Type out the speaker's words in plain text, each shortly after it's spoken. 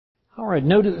All right,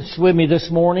 notice with me this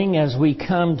morning as we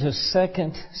come to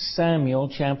 2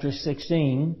 Samuel chapter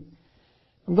 16.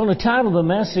 I'm going to title the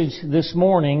message this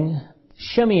morning,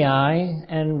 Shimei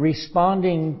and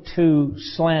Responding to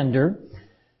Slander.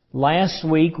 Last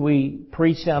week we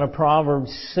preached out of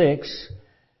Proverbs 6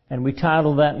 and we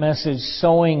titled that message,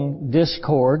 Sowing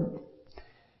Discord.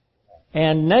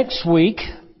 And next week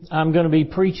I'm going to be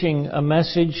preaching a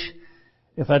message,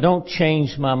 if I don't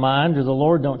change my mind, or the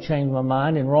Lord don't change my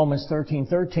mind, in Romans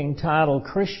 13:13, titled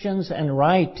Christians and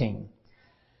Writing.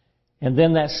 And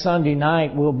then that Sunday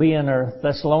night, we'll be in our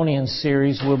Thessalonians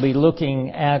series. We'll be looking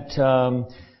at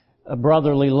a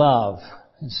brotherly love.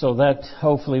 And so that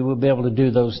hopefully we'll be able to do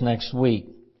those next week.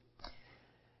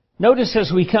 Notice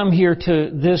as we come here to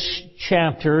this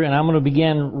chapter, and I'm going to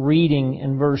begin reading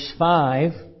in verse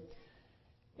 5.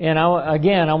 And I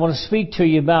want to speak to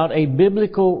you about a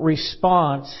biblical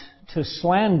response to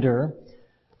slander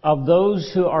of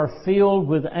those who are filled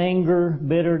with anger,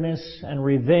 bitterness, and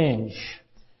revenge.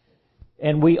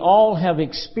 And we all have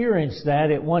experienced that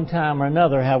at one time or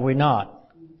another, have we not?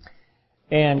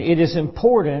 And it is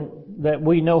important that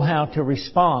we know how to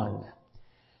respond.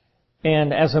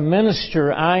 And as a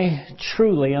minister, I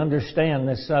truly understand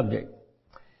this subject.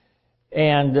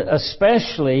 And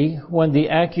especially when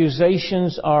the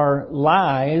accusations are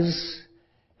lies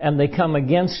and they come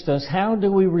against us, how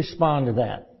do we respond to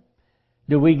that?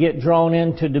 Do we get drawn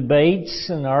into debates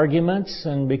and arguments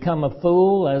and become a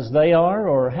fool as they are?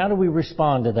 Or how do we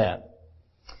respond to that?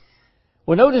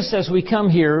 Well, notice as we come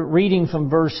here, reading from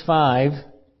verse 5,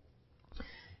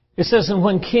 it says, And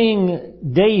when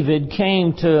King David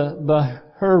came to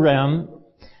Bahurim,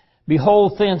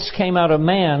 behold, thence came out a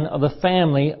man of the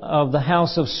family of the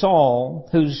house of Saul,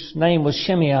 whose name was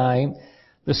Shimei,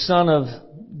 the son of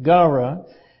Gera.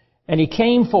 And he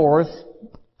came forth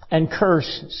and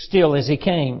cursed still as he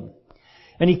came.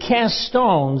 And he cast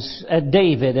stones at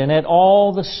David and at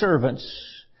all the servants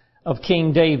of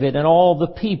King David, and all the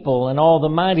people and all the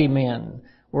mighty men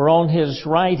were on his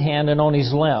right hand and on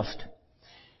his left.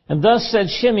 And thus said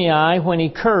Shimei when he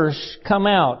cursed, Come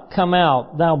out,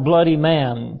 thou bloody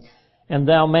man, and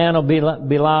thou man of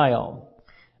Belial.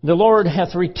 The Lord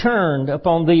hath returned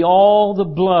upon thee all the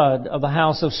blood of the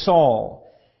house of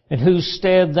Saul, in whose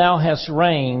stead thou hast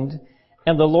reigned,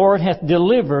 and the Lord hath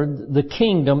delivered the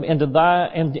kingdom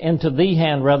into thee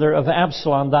hand of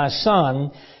Absalom thy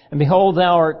son, and behold,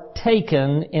 thou art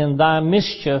taken in thy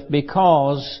mischief,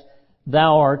 because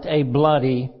thou art a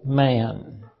bloody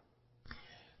man.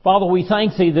 Father, we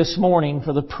thank Thee this morning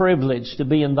for the privilege to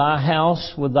be in Thy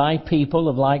house with Thy people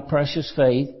of like precious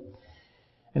faith.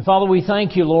 And Father, we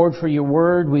thank You, Lord, for Your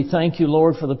Word. We thank You,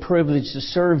 Lord, for the privilege to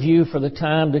serve You, for the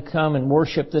time to come and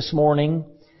worship this morning.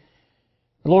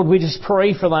 Lord, we just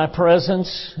pray for Thy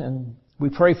presence, and we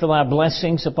pray for Thy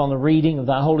blessings upon the reading of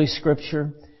Thy Holy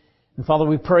Scripture. And Father,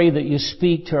 we pray that You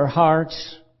speak to our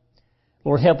hearts.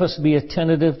 Lord, help us be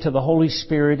attentive to the Holy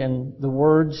Spirit and the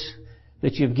words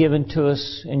that You've given to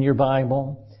us in Your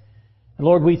Bible. And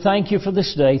Lord, we thank You for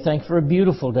this day. Thank You for a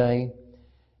beautiful day.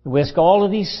 And we ask all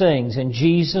of these things in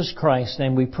Jesus Christ's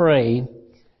name we pray.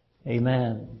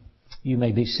 Amen. You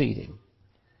may be seated.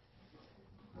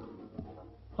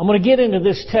 I'm going to get into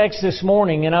this text this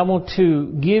morning, and I want to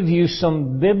give you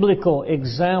some biblical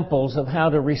examples of how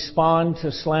to respond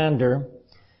to slander.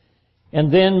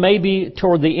 And then maybe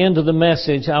toward the end of the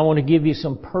message, I want to give you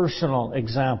some personal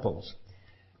examples.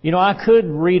 You know, I could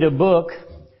read a book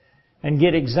and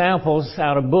get examples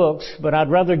out of books, but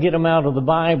I'd rather get them out of the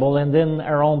Bible and then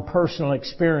our own personal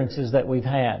experiences that we've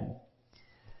had.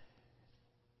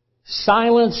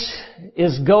 Silence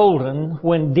is golden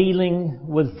when dealing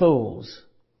with fools.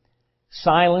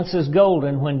 Silence is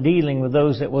golden when dealing with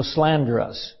those that will slander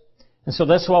us. And so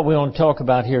that's what we want to talk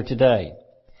about here today.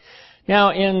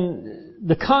 Now, in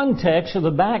the context or the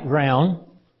background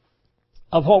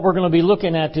of what we're going to be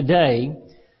looking at today,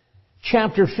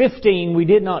 Chapter 15, we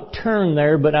did not turn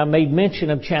there, but I made mention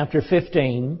of chapter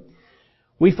 15.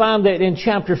 We find that in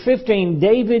chapter 15,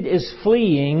 David is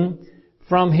fleeing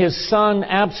from his son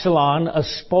Absalom, a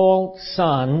spoiled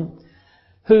son,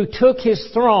 who took his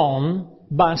throne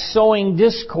by sowing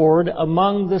discord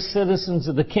among the citizens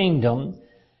of the kingdom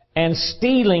and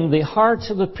stealing the hearts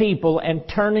of the people and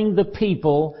turning the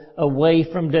people away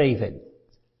from David.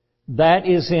 That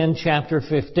is in chapter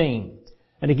 15.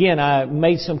 And again, I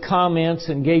made some comments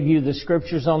and gave you the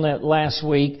scriptures on that last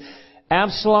week.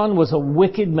 Absalom was a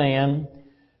wicked man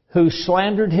who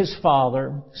slandered his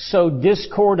father, sowed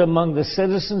discord among the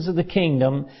citizens of the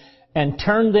kingdom, and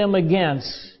turned them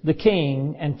against the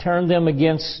king, and turned them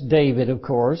against David, of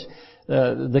course,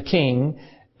 the king.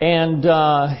 And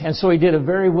so he did a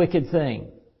very wicked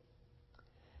thing.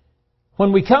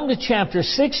 When we come to chapter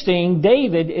 16,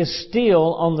 David is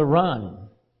still on the run.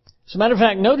 As a matter of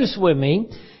fact, notice with me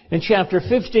in chapter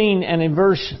 15 and in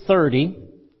verse 30,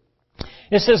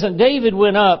 it says, "And David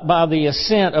went up by the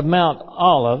ascent of Mount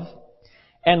Olive,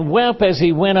 and wept as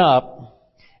he went up,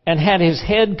 and had his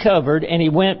head covered, and he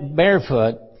went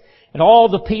barefoot. And all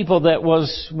the people that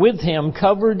was with him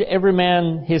covered every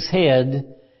man his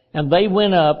head, and they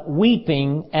went up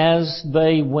weeping as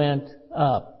they went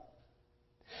up."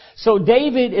 So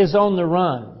David is on the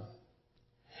run.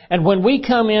 And when we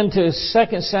come into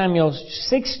 2 Samuel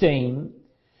 16,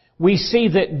 we see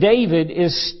that David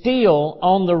is still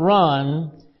on the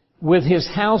run with his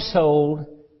household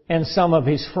and some of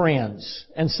his friends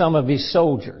and some of his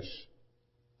soldiers.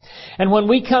 And when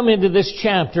we come into this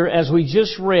chapter, as we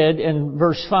just read in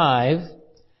verse 5, a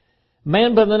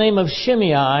man by the name of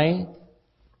Shimei,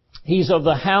 he's of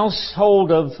the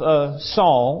household of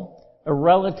Saul, a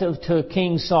relative to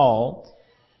King Saul.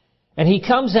 And he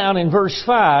comes out in verse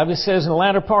 5, it says, "In the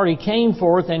latter part he came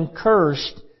forth and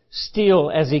cursed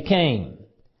still as he came."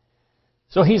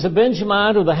 So he's a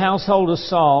Benjamite of the household of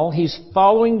Saul. He's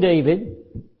following David.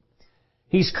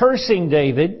 He's cursing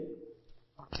David.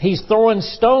 He's throwing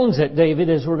stones at David,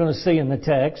 as we're going to see in the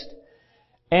text.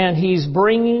 And he's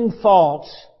bringing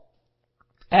false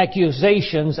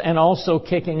accusations and also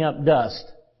kicking up dust.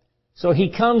 So he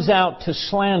comes out to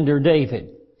slander David.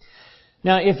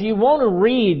 Now, if you want to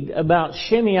read about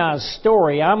Shimei's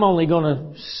story, I'm only going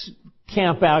to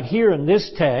camp out here in this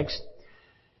text.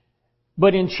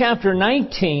 But in chapter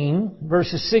 19,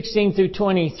 verses 16 through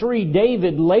 23,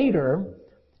 David later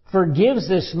forgives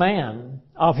this man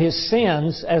of his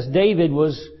sins as David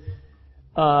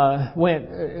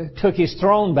took his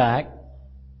throne back.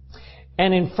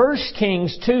 And in 1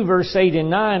 Kings 2, verse 8 and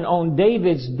 9, on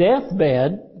David's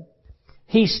deathbed,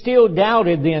 he still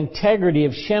doubted the integrity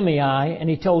of Shimei, and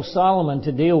he told Solomon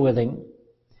to deal with him.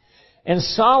 And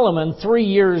Solomon, 3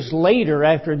 years later,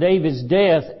 after David's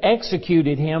death,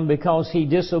 executed him because he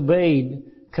disobeyed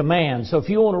command. So if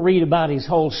you want to read about his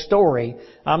whole story,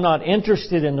 I'm not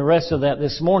interested in the rest of that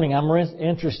this morning. I'm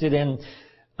interested in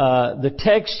the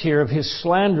text here of his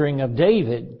slandering of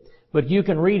David. But you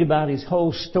can read about his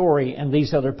whole story in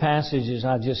these other passages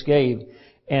I just gave.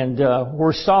 And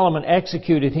where Solomon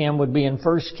executed him would be in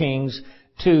 1 Kings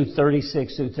 2,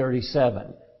 36 through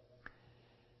 37.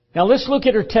 Now let's look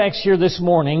at our text here this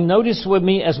morning. Notice with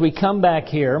me as we come back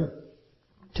here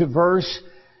to verse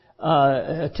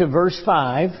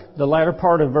 5, the latter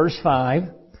part of verse 5.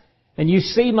 And you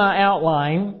see my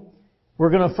outline.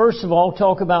 We're going to first of all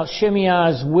talk about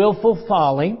Shimei's willful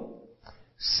folly.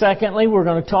 Secondly, we're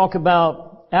going to talk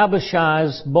about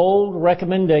Abishai's bold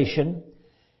recommendation.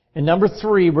 And number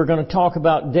 3, we're going to talk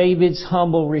about David's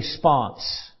humble response.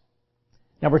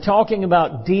 Now we're talking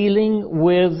about dealing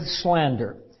with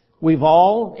slander. We've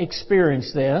all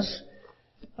experienced this.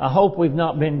 I hope we've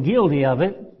not been guilty of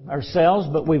it ourselves,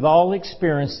 but we've all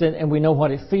experienced it and we know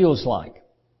what it feels like.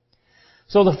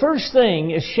 So the first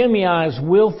thing is Shimei's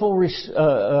willful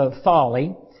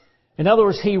folly. In other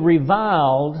words, he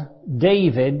reviled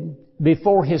David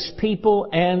before his people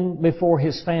and before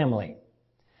his family.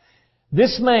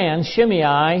 This man,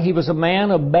 Shimei, he was a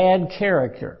man of bad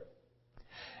character.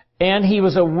 And he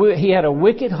had a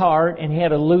wicked heart and he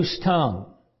had a loose tongue.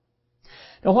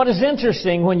 Now what is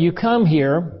interesting when you come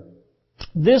here,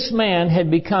 this man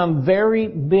had become very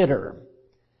bitter.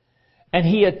 And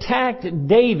he attacked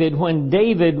David when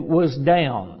David was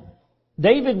down.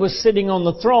 David was sitting on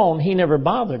the throne, he never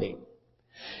bothered him.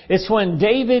 It's when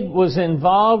David was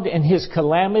involved in his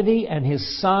calamity and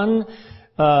his son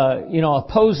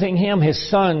opposing him. His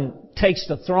son takes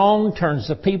the throne, turns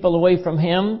the people away from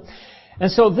him.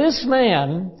 And so this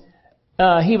man,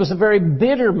 he was a very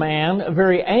bitter man, a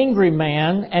very angry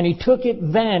man, and he took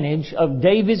advantage of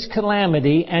David's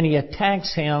calamity and he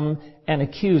attacks him and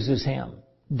accuses him.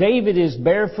 David is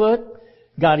barefoot,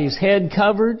 got his head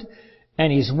covered,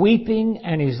 and he's weeping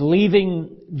and he's leaving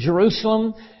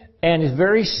Jerusalem and is a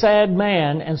very sad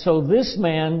man. And so this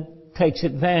man takes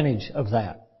advantage of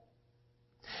that.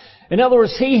 In other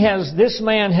words, this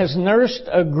man has nursed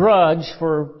a grudge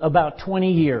for about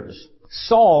 20 years.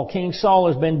 King Saul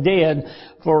has been dead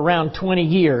for around 20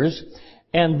 years.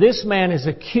 And this man has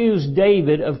accused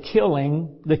David of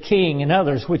killing the king and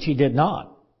others, which he did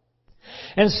not.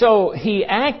 And so he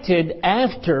acted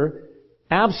after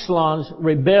Absalom's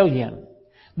rebellion.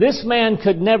 This man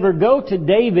could never go to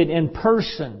David in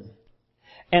person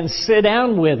and sit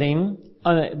down with him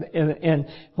and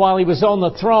while he was on the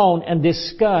throne and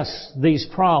discuss these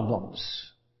problems.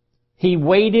 He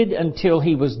waited until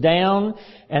he was down,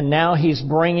 and now he's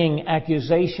bringing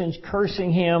accusations,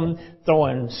 cursing him,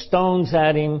 throwing stones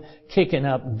at him, kicking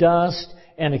up dust,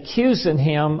 and accusing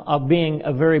him of being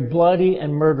a very bloody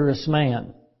and murderous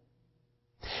man.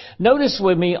 Notice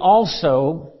with me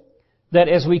also that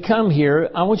as we come here,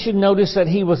 I want you to notice that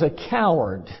he was a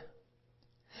coward.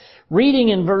 Reading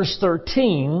in verse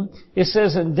 13, it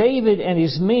says, "And David and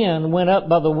his men went up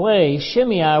by the way.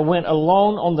 Shimei went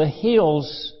alone on the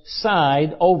hill's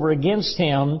side over against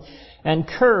him, and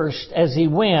cursed as he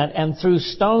went, and threw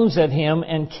stones at him,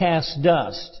 and cast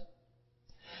dust."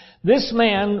 This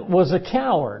man was a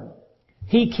coward.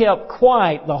 He kept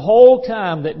quiet the whole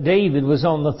time that David was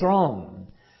on the throne.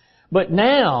 But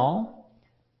now,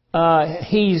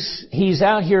 he's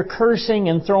out here cursing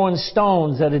and throwing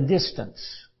stones at a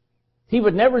distance. He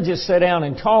would never just sit down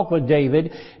and talk with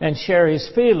David and share his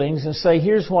feelings and say,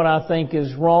 "Here's what I think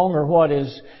is wrong," or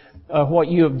what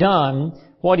you have done.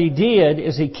 What he did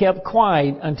is he kept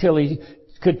quiet until he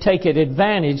could take it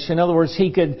advantage. In other words, he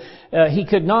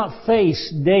could not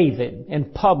face David in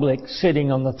public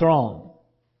sitting on the throne.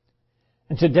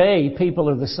 And today, people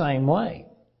are the same way.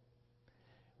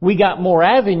 We got more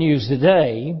avenues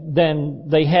today than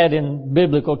they had in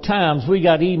biblical times. We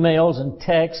got emails and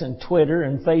texts and Twitter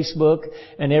and Facebook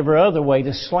and every other way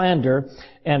to slander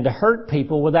and to hurt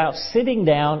people without sitting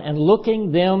down and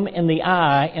looking them in the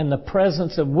eye in the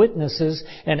presence of witnesses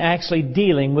and actually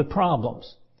dealing with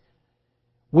problems.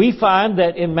 We find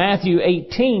that in Matthew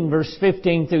 18, verse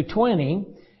 15 through 20,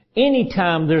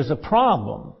 anytime there's a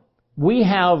problem, we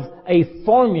have a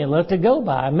formula to go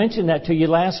by. I mentioned that to you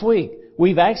last week.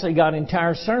 We've actually got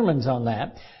entire sermons on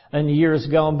that in the years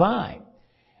gone by.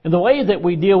 And the way that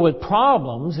we deal with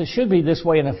problems, it should be this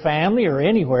way in a family or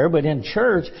anywhere, but in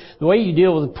church, the way you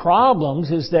deal with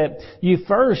problems is that you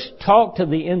first talk to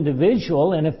the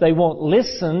individual, and if they won't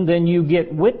listen, then you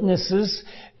get witnesses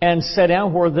and sit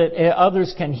down where that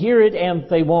others can hear it, and if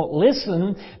they won't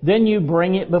listen, then you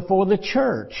bring it before the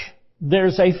church.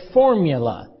 There's a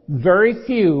formula. Very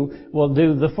few will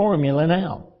do the formula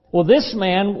now. Well, this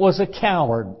man was a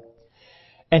coward,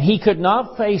 and he could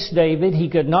not face David. He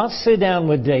could not sit down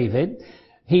with David.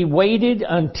 He waited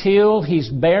until he's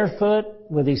barefoot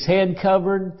with his head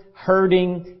covered,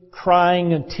 hurting,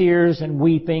 crying in tears and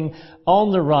weeping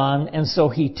on the run, and so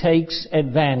he takes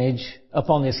advantage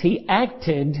upon this. He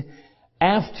acted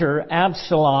after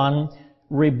Absalom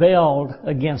rebelled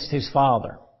against his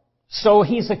father. So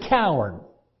he's a coward.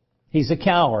 He's a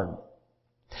coward.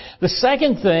 The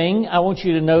second thing I want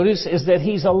you to notice is that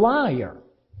he's a liar.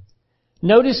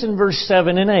 Notice in verse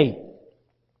 7 and 8.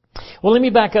 Well, let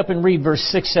me back up and read verse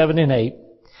 6, 7, and 8.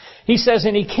 He says,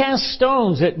 "And he cast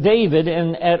stones at David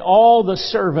and at all the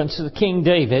servants of King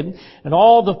David, and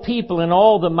all the people and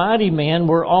all the mighty men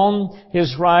were on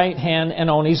his right hand and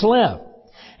on his left.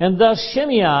 And thus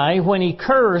Shimei, when he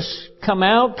cursed, come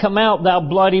out, thou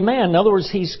bloody man." In other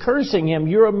words, he's cursing him.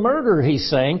 "You're a murderer," he's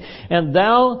saying, and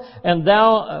thou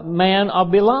man of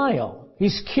Belial.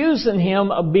 He's accusing him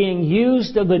of being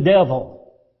used of the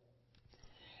devil.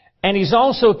 And he's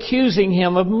also accusing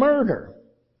him of murder.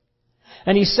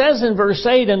 And he says in verse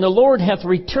 8, "And the Lord hath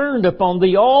returned upon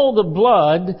thee all the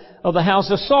blood of the house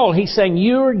of Saul." He's saying,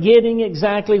 you're getting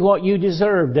exactly what you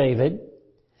deserve, David.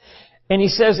 And he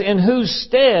says, "In whose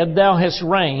stead thou hast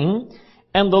reigned,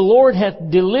 and the Lord hath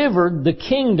delivered the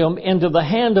kingdom into the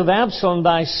hand of Absalom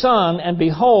thy son, and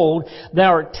behold, thou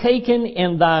art taken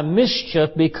in thy mischief,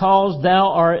 because thou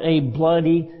art a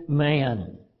bloody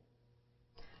man."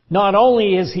 Not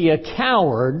only is he a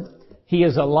coward, he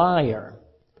is a liar.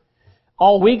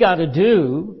 All we got to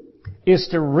do is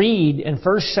to read in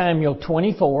 1 Samuel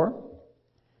 24,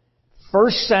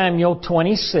 1 Samuel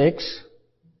 26,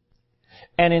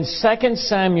 and in 2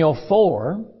 Samuel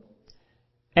 4,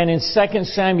 and in 2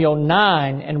 Samuel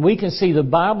 9, and we can see the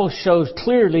Bible shows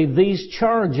clearly these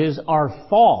charges are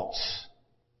false.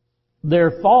 They're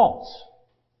false.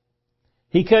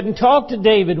 He couldn't talk to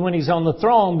David when he's on the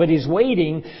throne, but he's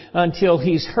waiting until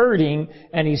he's hurting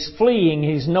and he's fleeing.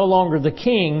 He's no longer the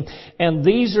king, and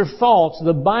these are false.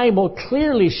 The Bible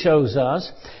clearly shows us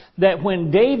that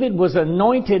when David was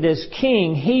anointed as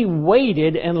king, he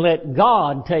waited and let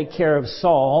God take care of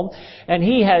Saul. And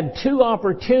he had two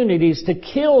opportunities to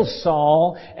kill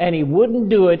Saul, and he wouldn't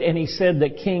do it. And he said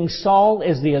that King Saul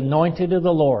is the anointed of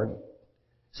the Lord.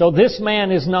 So this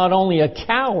man is not only a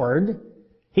coward,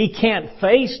 he can't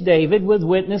face David with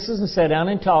witnesses and sit down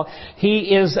and talk.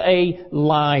 He is a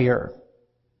liar.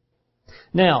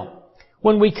 Now,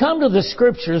 when we come to the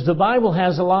Scriptures, the Bible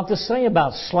has a lot to say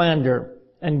about slander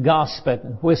and gossip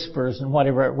and whispers and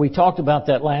whatever. We talked about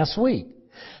that last week.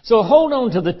 So hold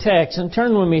on to the text and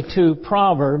turn with me to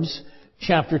Proverbs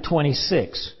chapter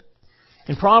 26.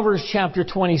 In Proverbs chapter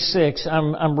 26,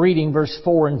 I'm reading verse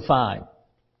 4 and 5.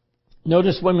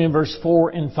 Notice with me in verse 4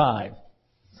 and 5.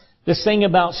 This thing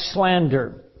about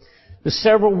slander. The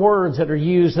several words that are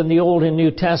used in the Old and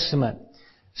New Testament.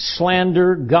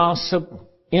 Slander, gossip,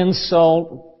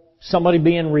 insult, somebody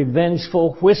being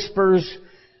revengeful, whispers,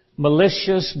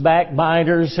 malicious,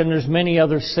 backbiters, and there's many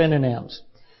other synonyms.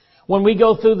 When we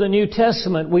go through the New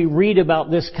Testament, we read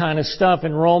about this kind of stuff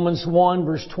in Romans 1,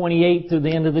 verse 28 through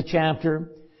the end of the chapter.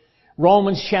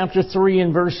 Romans chapter 3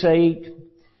 and verse 8.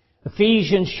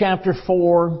 Ephesians chapter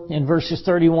 4 in verses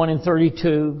 31 and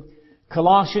 32.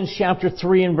 Colossians chapter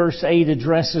 3 and verse 8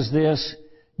 addresses this.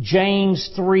 James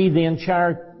 3, the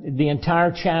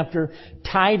entire chapter.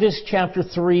 Titus chapter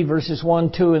 3 verses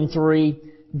 1, 2, and 3.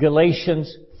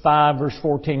 Galatians 5 verse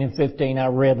 14 and 15 I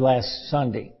read last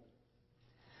Sunday.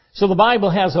 So the Bible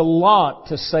has a lot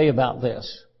to say about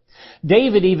this.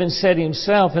 David even said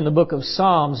himself in the book of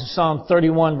Psalms, Psalm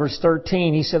 31 verse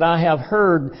 13, he said, I have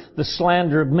heard the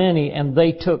slander of many, and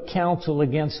they took counsel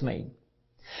against me.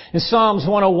 In Psalms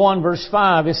 101 verse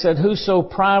 5, it said, whoso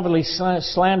privately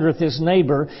slandereth his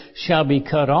neighbor shall be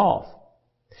cut off.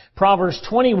 Proverbs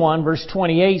 21 verse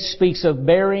 28 speaks of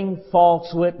bearing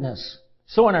false witness.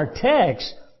 So in our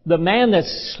text, the man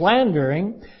that's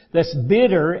slandering, that's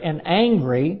bitter and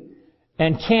angry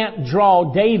and can't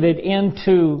draw David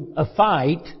into a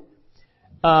fight,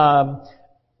 the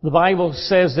Bible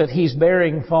says that he's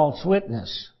bearing false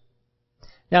witness.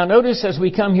 Now notice as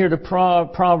we come here to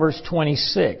Proverbs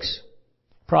 26,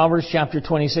 Proverbs chapter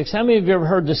 26, how many of you ever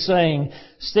heard the saying,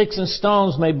 sticks and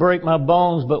stones may break my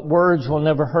bones, but words will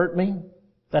never hurt me?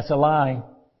 That's a lie.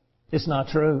 It's not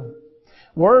true.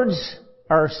 Words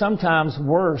are sometimes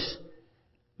worse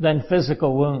than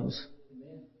physical wounds.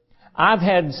 I've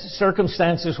had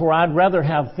circumstances where I'd rather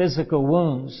have physical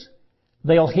wounds.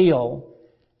 They'll heal.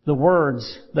 The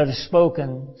words that are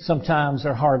spoken sometimes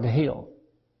are hard to heal.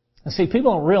 And see,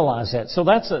 people don't realize that. So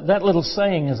that little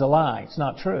saying is a lie. It's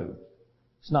not true.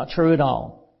 It's not true at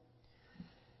all.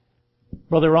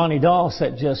 Brother Ronnie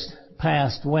Dawson just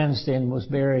passed Wednesday and was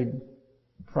buried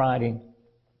Friday.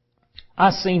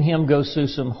 I seen him go through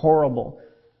some horrible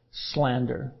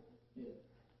slander.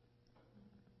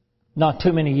 Not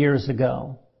too many years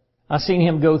ago. I seen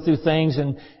him go through things,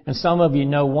 and some of you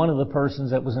know one of the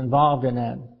persons that was involved in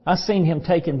that. I seen him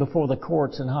taken before the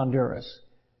courts in Honduras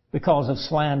because of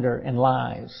slander and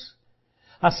lies.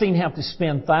 I seen him have to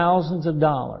spend thousands of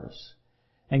dollars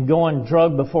and go and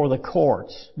drug before the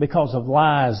courts because of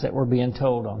lies that were being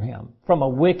told on him from a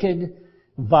wicked,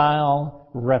 vile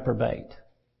reprobate.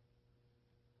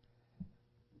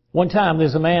 One time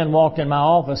there's a man walked in my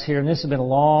office here, and this has been a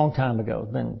long time ago.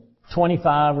 It's been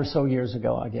 25 or so years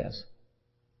ago, I guess.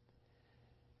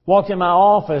 Walked in my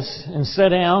office and sat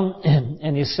down,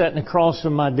 and he's sitting across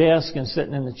from my desk and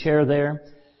sitting in the chair there.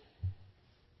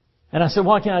 And I said,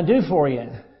 what can I do for you?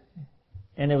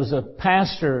 And it was a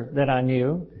pastor that I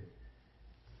knew.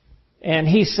 And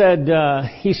he said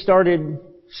he started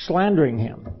slandering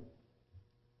him.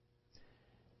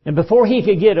 And before he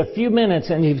could get a few minutes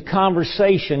into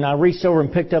conversation, I reached over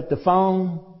and picked up the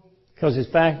phone, because his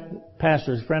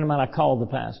pastor is a friend of mine. I called the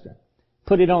pastor.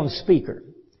 Put it on speaker.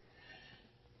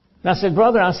 And I said,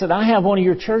 brother, I have one of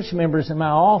your church members in my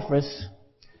office,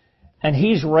 and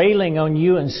he's railing on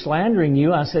you and slandering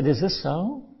you. I said, is this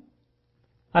so?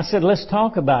 I said, let's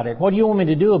talk about it. What do you want me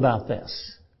to do about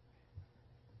this?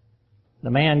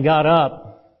 The man got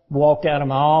up, walked out of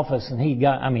my office, and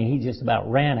he just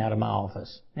about ran out of my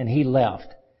office, and he left.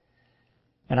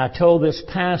 And I told this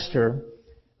pastor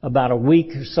about a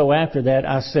week or so after that,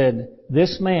 I said,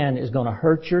 this man is going to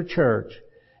hurt your church.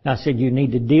 And I said, you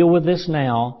need to deal with this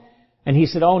now. And he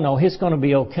said, oh no, it's going to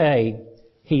be okay.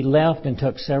 He left and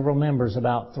took several members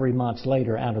about 3 months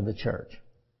later out of the church.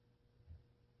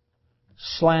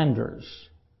 Slanders.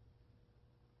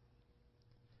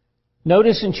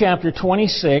 Notice in chapter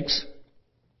 26,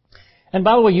 and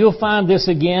by the way, you'll find this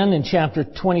again in chapter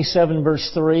 27, verse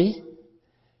 3,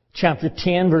 chapter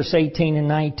 10, verse 18 and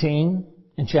 19,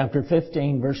 and chapter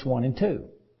 15, verse 1 and 2.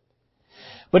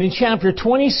 But in chapter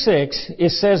 26,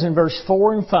 it says in verse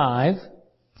 4 and 5,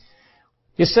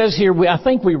 it says here, I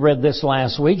think we read this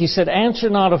last week, he said, answer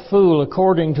not a fool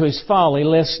according to his folly,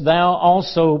 lest thou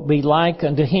also be like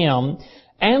unto him.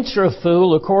 Answer a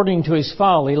fool according to his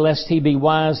folly, lest he be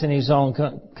wise in his own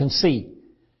conceit.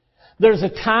 There's a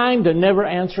time to never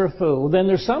answer a fool. Then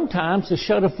there's some times to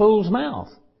shut a fool's mouth.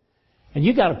 And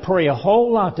you got to pray a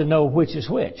whole lot to know which is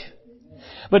which.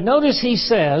 But notice he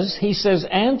says,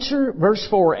 answer, verse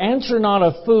 4, answer not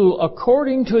a fool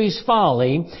according to his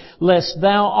folly, lest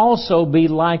thou also be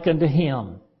like unto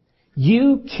him.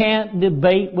 You can't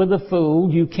debate with a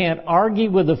fool. You can't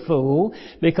argue with a fool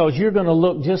because you're going to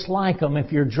look just like them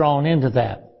if you're drawn into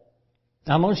that.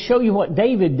 I'm going to show you what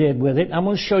David did with it. I'm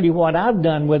going to show you what I've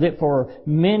done with it for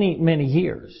many, many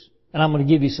years. And I'm going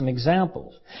to give you some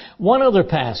examples. One other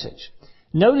passage.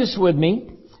 Notice with me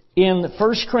in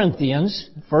 1 Corinthians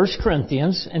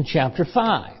in chapter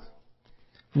 5.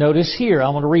 Notice here,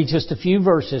 I'm going to read just a few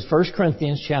verses. 1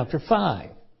 Corinthians chapter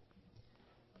 5.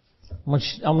 I'm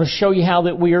going to show you how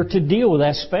that we are to deal with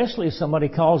that, especially if somebody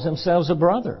calls themselves a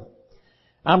brother.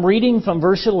 I'm reading from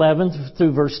verse 11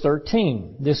 through verse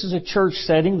 13. This is a church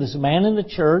setting. There's a man in the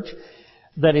church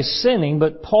that is sinning,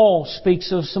 but Paul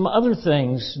speaks of some other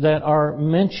things that are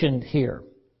mentioned here.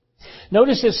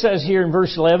 Notice it says here in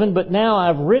verse 11, but now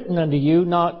I've written unto you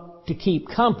not to keep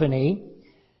company,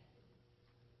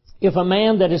 if a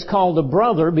man that is called a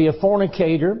brother be a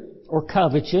fornicator, or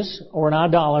covetous, or an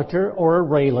idolater, or a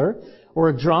railer, or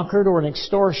a drunkard, or an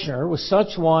extortioner, with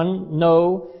such one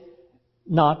know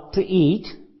not to eat.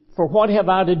 For what have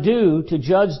I to do to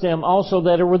judge them also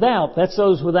that are without? That's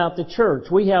those without the church.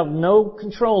 We have no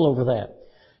control over that.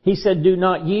 He said, do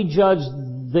not ye judge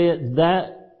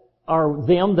that are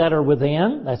them that are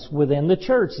within? That's within the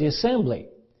church, the assembly.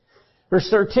 Verse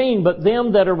 13, but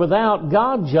them that are without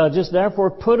God judges,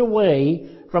 therefore put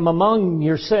away from among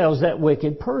yourselves that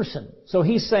wicked person. So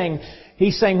he's saying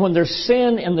when there's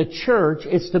sin in the church,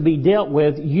 it's to be dealt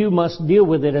with. You must deal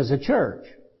with it as a church.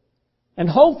 And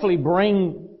hopefully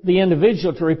bring the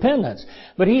individual to repentance.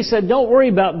 But he said, don't worry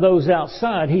about those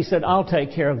outside. He said, I'll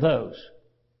take care of those.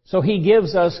 So he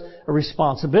gives us a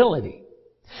responsibility.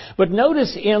 But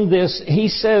notice in this, he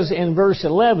says in verse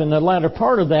 11, the latter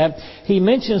part of that, he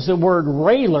mentions the word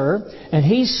railer, and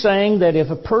he's saying that if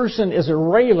a person is a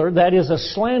railer, that is a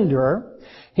slanderer,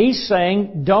 he's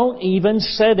saying don't even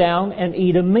sit down and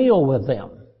eat a meal with them.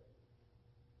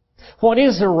 What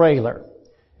is a railer?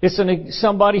 It's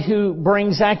somebody who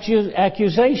brings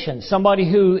accusation,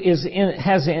 somebody who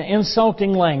has an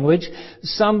insulting language,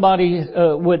 somebody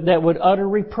that would utter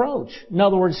reproach. In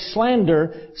other words,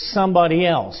 slander somebody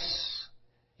else.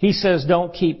 He says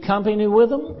don't keep company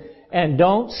with them and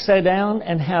don't sit down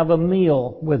and have a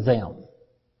meal with them.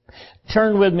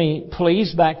 Turn with me,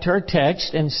 please, back to our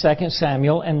text in 2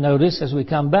 Samuel and notice as we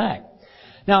come back.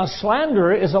 Now, a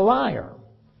slanderer is a liar.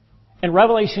 In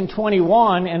Revelation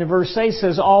 21 and in verse 8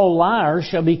 says, all liars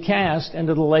shall be cast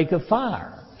into the lake of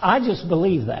fire. I just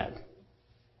believe that.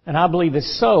 And I believe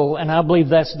it's so, and I believe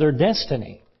that's their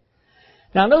destiny.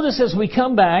 Now notice as we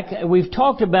come back, we've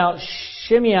talked about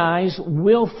Shimei's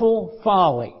willful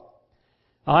folly.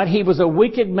 All right, he was a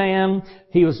wicked man.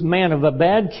 He was a man of a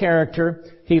bad character.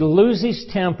 He'd lose his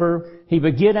temper. He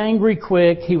would get angry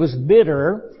quick. He was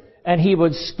bitter. And he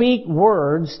would speak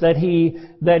words that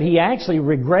he actually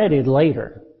regretted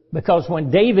later. Because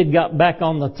when David got back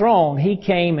on the throne, he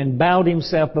came and bowed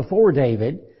himself before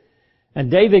David. And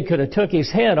David could have took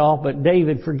his head off, but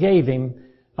David forgave him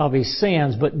of his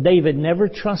sins. But David never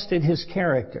trusted his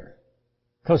character.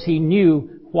 Because he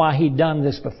knew why he'd done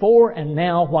this before and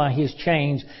now why he's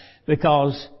changed.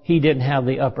 Because he didn't have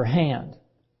the upper hand.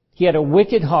 He had a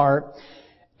wicked heart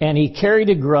and he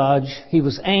carried a grudge. He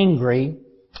was angry.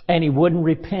 And he wouldn't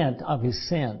repent of his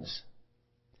sins.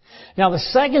 Now the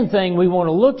second thing we want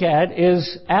to look at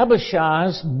is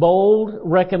Abishai's bold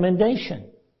recommendation.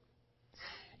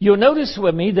 You'll notice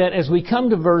with me that as we come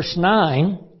to verse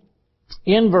 9,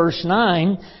 in verse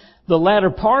 9, the latter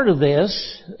part of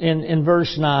this, in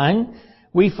verse 9,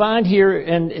 we find here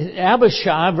in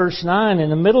Abishai, verse 9, in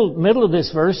the middle of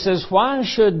this verse says, why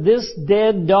should this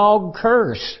dead dog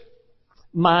curse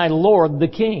my Lord the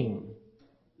King?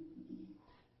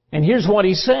 And here's what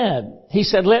he said. He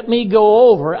said, let me go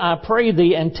over, I pray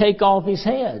thee, and take off his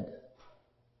head.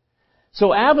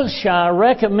 So Abishai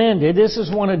recommended, this is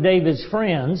one of David's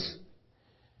friends,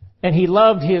 and he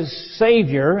loved his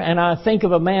Savior, and I think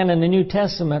of a man in the New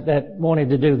Testament that wanted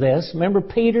to do this. Remember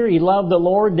Peter? He loved the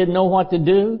Lord, didn't know what to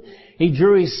do. He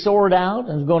drew his sword out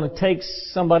and was going to take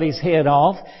somebody's head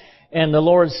off, and the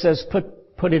Lord says,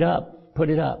 put it up, put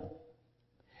it up.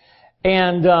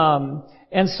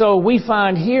 And so we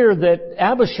find here that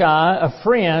Abishai, a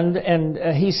friend,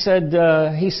 and he said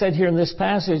here in this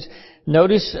passage,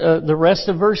 notice the rest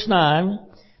of verse 9.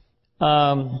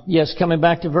 Coming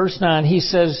back to verse 9, he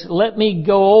says, let me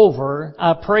go over,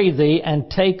 I pray thee, and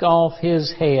take off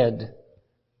his head.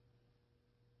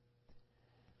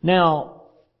 Now,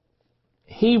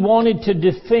 he wanted to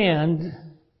defend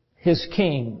his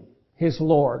king, his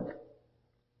Lord.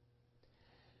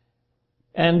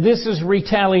 And this is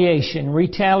retaliation.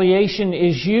 Retaliation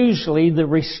is usually the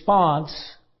response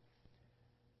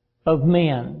of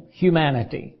men,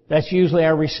 humanity. That's usually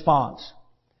our response.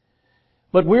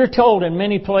 But we're told in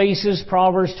many places,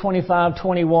 Proverbs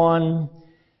 25:21,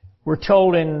 we're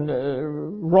told in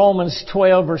Romans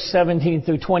 12, verse 17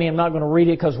 through 20. I'm not going to read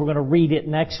it because we're going to read it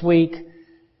next week.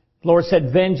 The Lord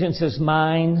said, vengeance is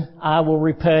mine, I will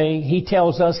repay. He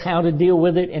tells us how to deal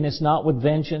with it, and it's not with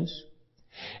vengeance.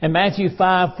 And Matthew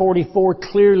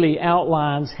 5:44 clearly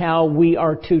outlines how we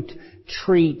are to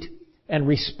treat and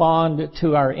respond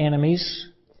to our enemies.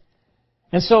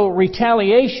 And so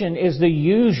retaliation is the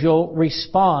usual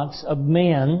response of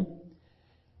men.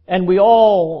 And we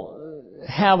all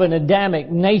have an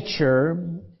Adamic nature,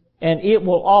 and it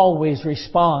will always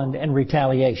respond in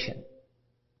retaliation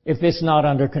if it's not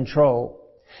under control.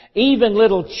 Even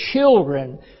little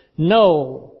children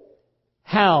know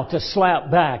how to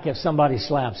slap back if somebody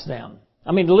slaps them.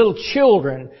 I mean, the little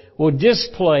children will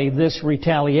display this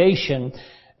retaliation,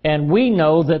 and we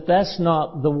know that that's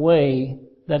not the way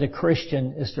that a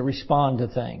Christian is to respond to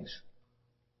things.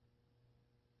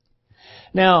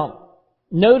 Now,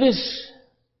 notice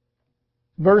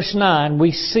verse 9.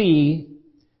 We see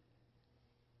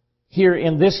here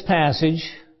in this passage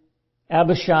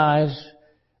Abishai's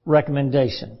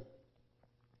recommendation.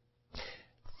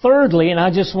 Thirdly, and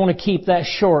I just want to keep that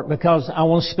short because I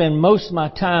want to spend most of my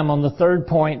time on the third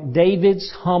point, David's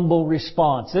humble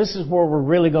response. This is where we're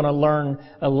really going to learn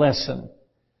a lesson.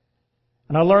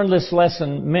 And I learned this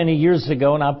lesson many years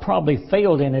ago, and I probably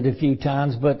failed in it a few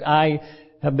times, but I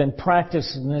have been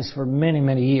practicing this for many,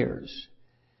 many years.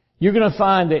 You're going to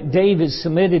find that David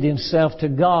submitted himself to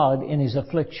God in his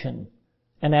affliction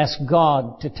and asked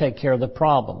God to take care of the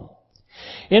problem.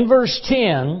 In verse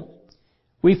 10,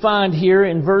 we find here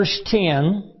in verse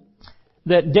 10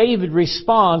 that David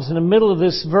responds in the middle of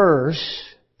this verse,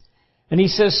 and he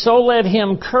says, so let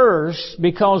him curse,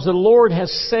 because the Lord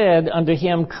has said unto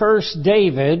him, curse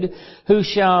David, who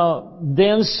shall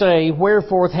then say,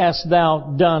 wherefore hast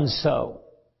thou done so?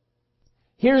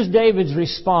 Here's David's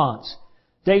response.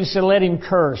 David said, let him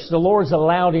curse. The Lord's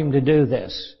allowed him to do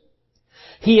this.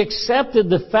 He accepted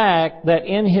the fact that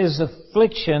in his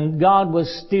affliction, God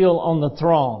was still on the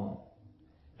throne.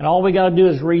 And all we got to do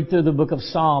is read through the book of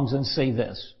Psalms and see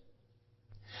this.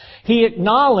 He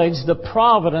acknowledged the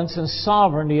providence and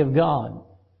sovereignty of God.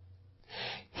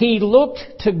 He looked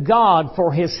to God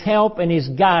for His help and His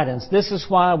guidance. This is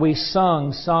why we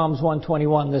sung Psalms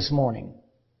 121 this morning.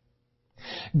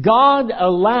 God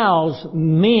allows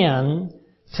men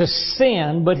to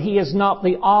sin, but He is not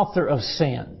the author of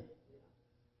sin.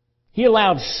 He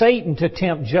allowed Satan to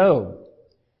tempt Job,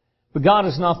 but God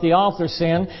is not the author of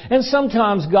sin. And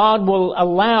sometimes God will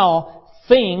allow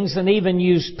things and even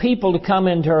use people to come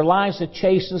into our lives to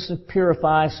chasten us and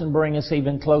purify us and bring us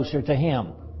even closer to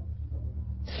Him.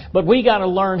 But we got to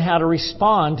learn how to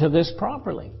respond to this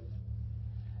properly.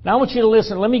 Now I want you to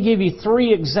listen. Let me give you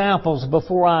 3 examples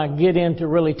before I get into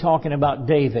really talking about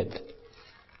David.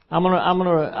 I'm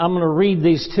going to read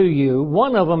these to you.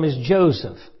 One of them is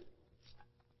Joseph.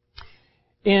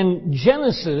 In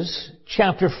Genesis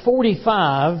chapter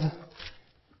 45,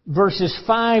 verses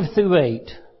 5 through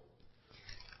 8,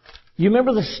 you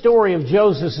remember the story of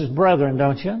Joseph's brethren,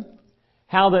 don't you?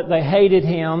 How that they hated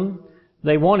him.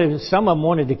 Some of them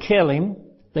wanted to kill him.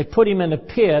 They put him in a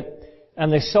pit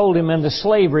and they sold him into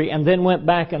slavery and then went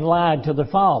back and lied to their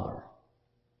father.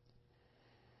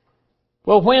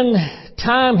 Well, when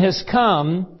time has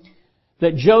come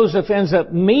that Joseph ends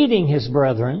up meeting his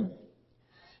brethren,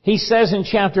 he says in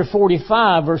chapter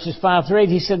 45, verses 5 through 8,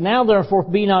 he said, now therefore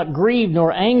be not grieved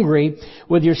nor angry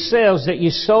with yourselves that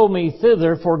you sold me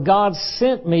thither, for God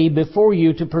sent me before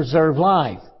you to preserve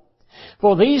life.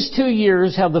 For these 2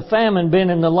 years have the famine been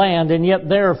in the land, and yet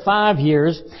there are 5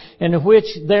 years, in which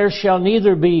there shall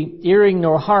neither be earing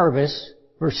nor harvest.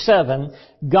 Verse 7,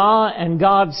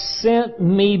 God sent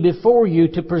me before you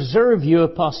to preserve you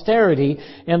of posterity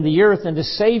in the earth and to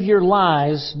save your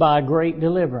lives by a great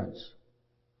deliverance.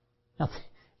 Now,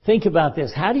 think about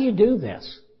this. How do you do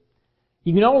this?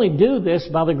 You can only do this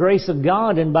by the grace of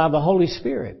God and by the Holy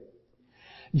Spirit.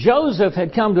 Joseph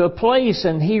had come to a place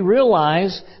and he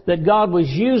realized that God was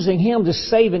using him to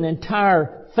save an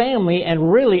entire family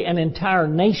and really an entire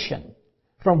nation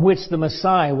from which the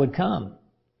Messiah would come.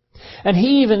 And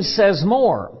he even says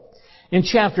more. In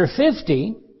chapter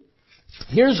 50,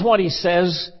 here's what he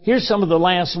says. Here's some of the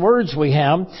last words we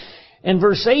have. In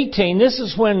verse 18, this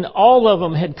is when all of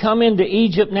them had come into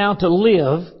Egypt now to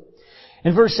live.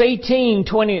 In verse 18,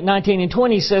 19 and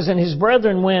 20 says, and his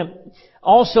brethren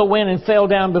also went and fell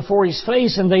down before his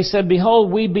face, and they said,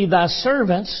 behold, we be thy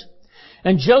servants.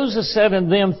 And Joseph said unto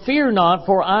them, Fear not,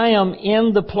 for I am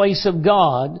in the place of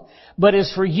God. But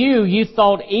as for you, you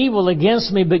thought evil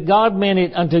against me, but God meant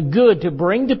it unto good, to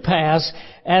bring to pass,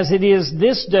 as it is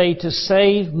this day, to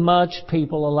save much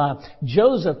people alive.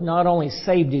 Joseph not only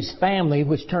saved his family,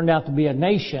 which turned out to be a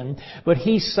nation, but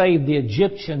he saved the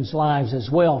Egyptians' lives as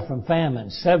well from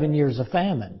famine, 7 years of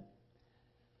famine.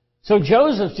 So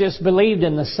Joseph just believed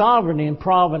in the sovereignty and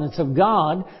providence of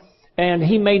God, and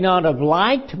he may not have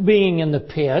liked being in the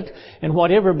pit and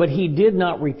whatever, but he did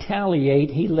not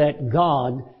retaliate. He let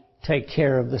God take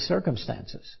care of the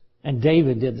circumstances. And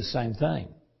David did the same thing.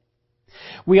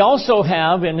 We also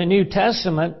have in the New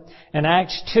Testament, in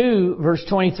Acts 2, verse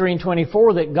 23 and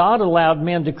 24, that God allowed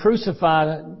men to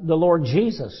crucify the Lord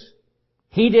Jesus.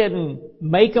 He didn't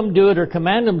make them do it or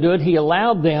command them to do it. He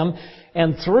allowed them.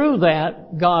 And through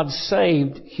that, God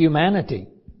saved humanity.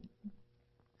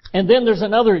 And then there's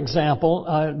another example.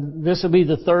 This will be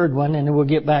the third one, and then we'll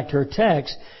get back to our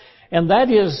text. And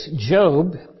that is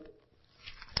Job.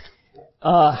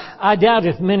 I doubt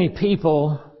if many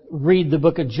people read the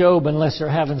book of Job unless they're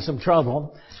having some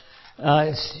trouble.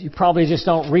 You probably just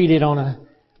don't read it on a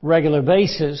regular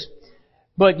basis.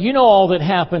 But you know all that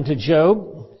happened to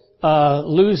Job.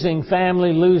 Losing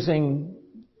family, losing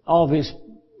all of his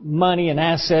money and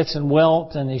assets and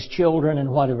wealth and his children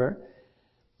and whatever.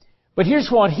 But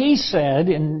here's what he said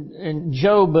in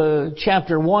Job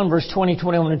chapter 1, verse 20,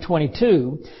 21, and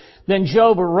 22. Then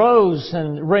Job arose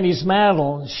and rent his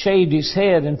mantle, shaved his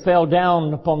head, and fell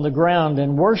down upon the ground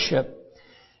and worshipped,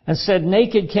 and said,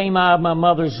 Naked came I of my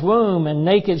mother's womb, and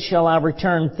naked shall I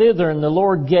return thither. And the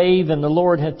Lord gave, and the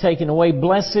Lord hath taken away.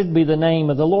 Blessed be the name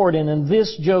of the Lord. And in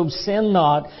this Job sinned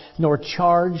not, nor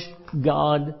charged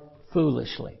God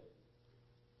foolishly.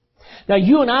 Now,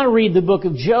 you and I read the book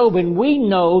of Job, and we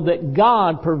know that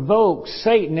God provoked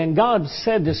Satan. And God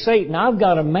said to Satan, I've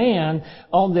got a man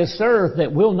on this earth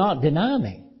that will not deny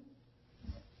me.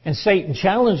 And Satan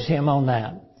challenged him on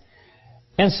that.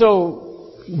 And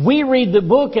so we read the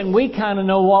book, and we kind of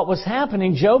know what was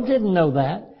happening. Job didn't know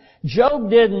that. Job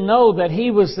didn't know that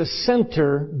he was the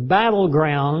center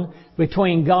battleground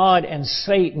between God and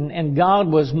Satan, and God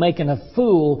was making a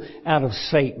fool out of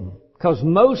Satan. Because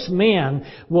most men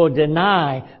will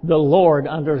deny the Lord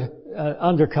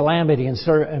under calamity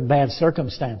and bad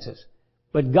circumstances.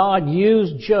 But God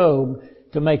used Job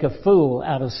to make a fool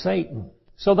out of Satan.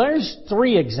 So there's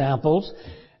 3 examples.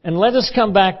 And let us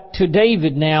come back to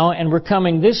David now, and we're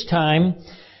coming this time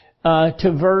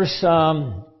to verse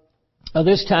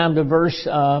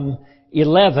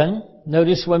 11.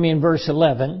 Notice with me in verse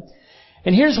 11.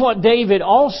 And here's what David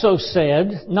also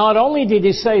said. Not only did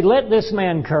he say, let this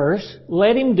man curse,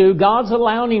 let him do, God's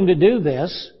allowing him to do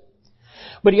this.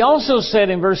 But he also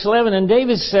said in verse 11, And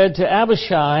David said to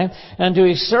Abishai and to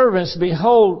his servants,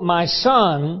 Behold, my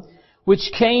son,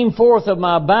 which came forth of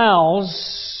my bowels,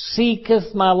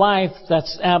 seeketh my life,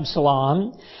 that's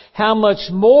Absalom. How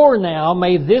much more now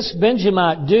may this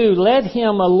Benjamite do? Let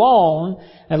him alone,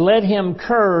 and let him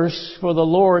curse, for the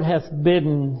Lord hath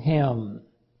bidden him.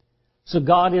 So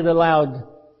God had allowed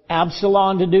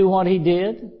Absalom to do what he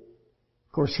did.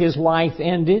 Of course, his life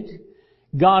ended.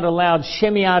 God allowed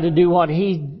Shimei to do what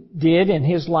he did, and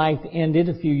his life ended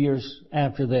a few years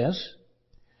after this.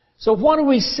 So what do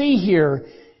we see here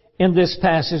in this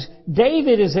passage?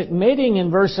 David is admitting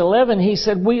in verse 11, he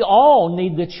said, we all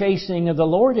need the chastening of the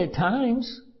Lord at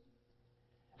times.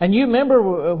 And you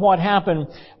remember what happened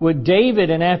with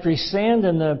David and after he sinned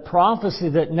and the prophecy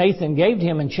that Nathan gave to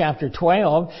him in chapter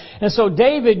 12. And so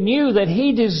David knew that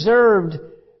he deserved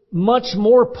much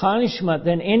more punishment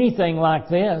than anything like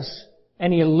this.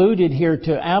 And he alluded here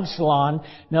to Absalom.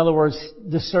 In other words,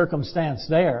 the circumstance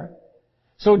there.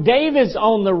 So David's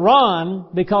on the run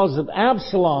because of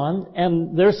Absalom,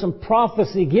 and there's some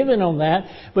prophecy given on that.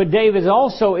 But David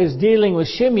also is dealing with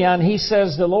Shimei, and he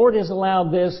says, the Lord has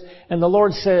allowed this, and the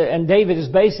Lord said, and David is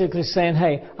basically saying,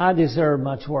 hey, I deserve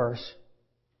much worse.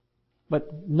 But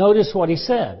notice what he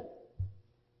said.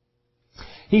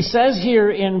 He says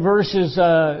here in verses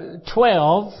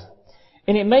 12,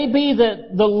 And it may be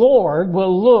that the Lord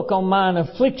will look on mine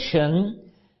affliction,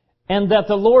 and that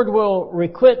the Lord will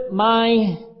quit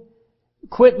me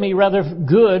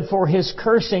good for his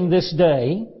cursing this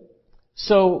day.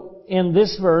 So in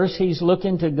this verse, he's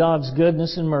looking to God's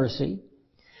goodness and mercy.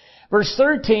 Verse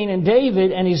 13, And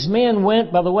David and his men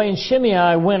went by the way, and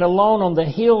Shimei went alone on the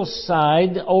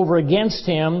hillside over against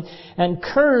him, and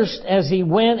cursed as he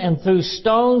went, and threw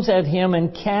stones at him,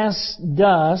 and cast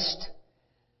dust.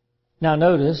 Now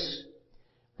notice,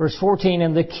 verse 14,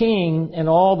 And the king and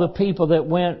all the people that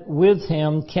went with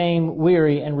him came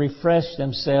weary and refreshed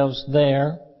themselves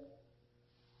there.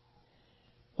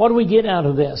 What do we get out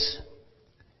of this?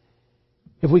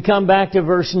 If we come back to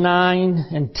verse 9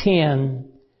 and 10,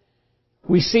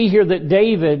 we see here that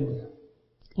David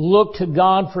looked to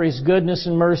God for His goodness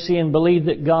and mercy and believed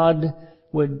that God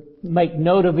would make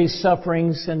note of his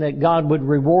sufferings and that God would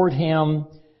reward him.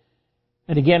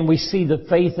 And again, we see the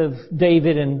faith of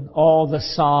David in all the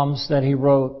Psalms that he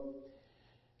wrote.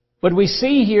 But we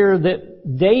see here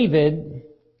that David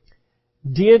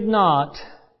did not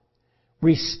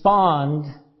respond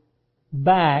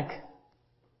back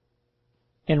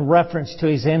in reference to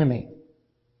his enemy.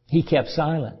 He kept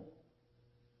silent.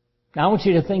 Now I want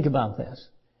you to think about this.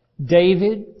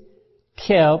 David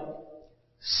kept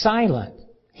silent.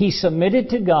 He submitted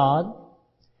to God,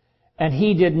 and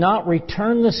he did not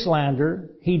return the slander.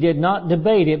 He did not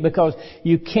debate it, because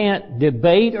you can't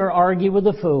debate or argue with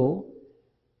a fool.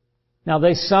 Now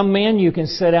there's some men you can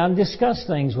sit down and discuss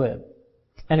things with.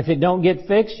 And if it don't get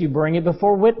fixed, you bring it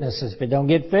before witnesses. If it don't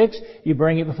get fixed, you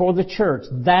bring it before the church.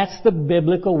 That's the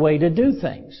biblical way to do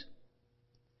things.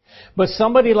 But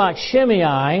somebody like Shimei,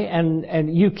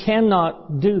 and you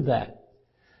cannot do that.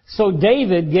 So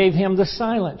David gave him the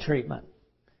silent treatment.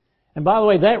 And by the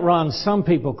way, that runs some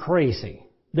people crazy.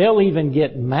 They'll even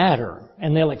get madder,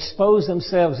 and they'll expose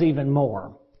themselves even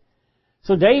more.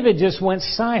 So David just went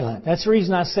silent. That's the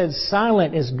reason I said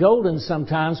silent is golden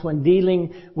sometimes when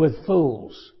dealing with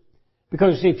fools.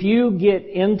 Because if you get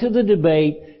into the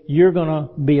debate, you're going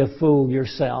to be a fool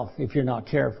yourself if you're not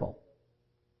careful.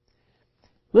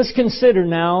 Let's consider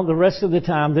now the rest of the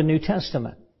time the New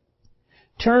Testament.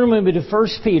 Turn with me to 1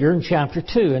 Peter in chapter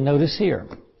 2, and notice here.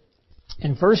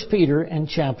 In 1 Peter in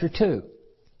chapter 2.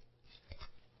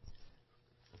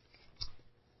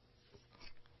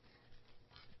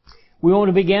 We want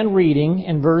to begin reading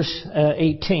in verse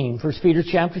 18. 1 Peter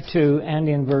chapter 2 and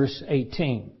in verse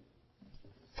 18.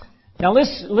 Now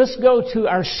let's go to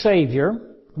our Savior.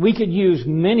 We could use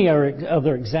many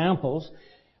other examples,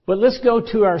 but let's go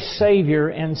to our Savior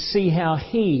and see how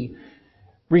He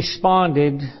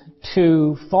responded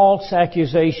to false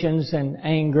accusations and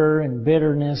anger and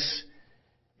bitterness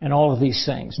and all of these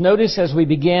things. Notice as we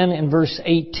begin in verse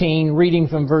 18, reading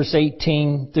from verse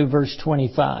 18 through verse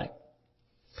 25.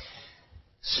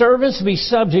 Servants, be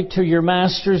subject to your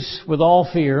masters with all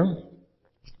fear,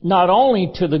 not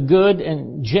only to the good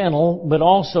and gentle, but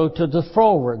also to the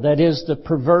froward, that is, the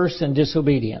perverse and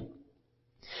disobedient.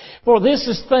 For this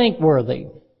is thankworthy,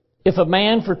 if a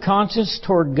man for conscience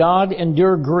toward God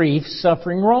endure grief,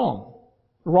 suffering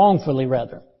wrongfully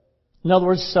rather. In other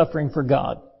words, suffering for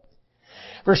God.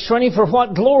 Verse 20, for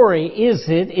what glory is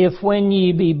it if when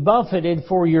ye be buffeted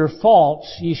for your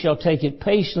faults, ye shall take it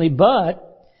patiently, but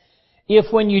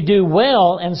if when you do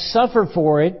well and suffer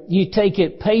for it, you take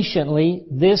it patiently,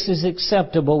 this is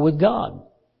acceptable with God.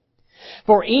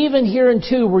 For even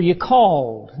hereunto were you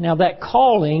called. Now that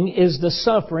calling is the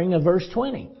suffering of verse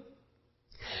 20.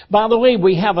 By the way,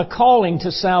 we have a calling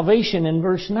to salvation in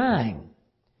verse 9.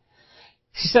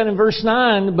 He said in verse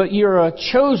 9, but you're a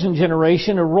chosen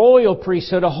generation, a royal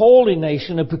priesthood, a holy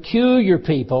nation, a peculiar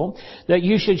people, that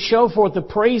you should show forth the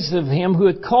praises of Him who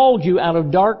hath called you out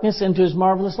of darkness into His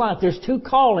marvelous light. There's two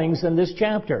callings in this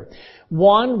chapter.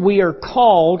 One, we are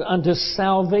called unto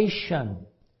salvation.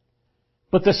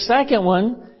 But the second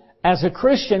one, as a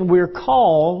Christian, we're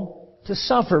called to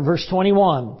suffer. Verse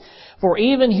 21. For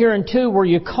even hereunto were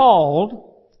you called.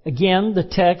 Again, the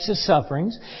text is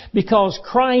sufferings, because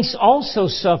Christ also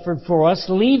suffered for us,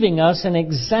 leaving us an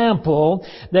example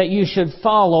that you should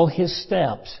follow His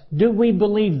steps. Do we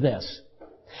believe this?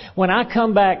 When I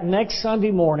come back next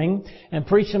Sunday morning and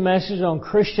preach a message on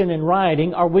Christian in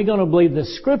writing, are we going to believe the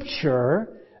Scripture,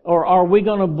 or are we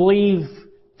going to believe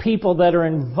people that are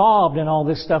involved in all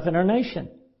this stuff in our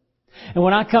nation? And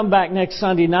when I come back next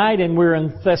Sunday night and we're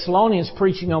in Thessalonians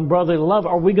preaching on brotherly love,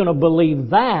 are we going to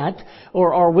believe that,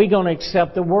 or are we going to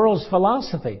accept the world's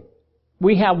philosophy?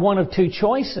 We have one of two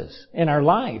choices in our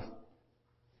life.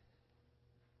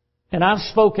 And I've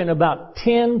spoken about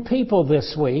 10 people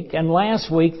this week and last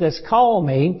week that's called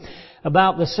me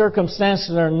about the circumstances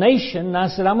of our nation. And I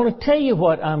said, I'm going to tell you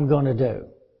what I'm going to do.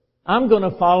 I'm going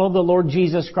to follow the Lord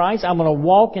Jesus Christ. I'm going to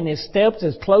walk in His steps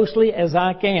as closely as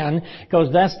I can,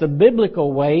 because that's the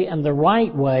biblical way and the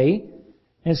right way.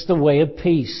 It's the way of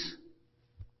peace.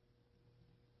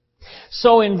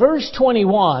 So in verse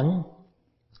 21,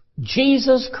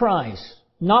 Jesus Christ,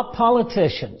 not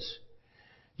politicians,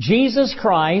 Jesus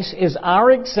Christ is our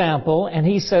example, and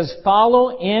He says,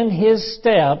 follow in His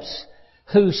steps,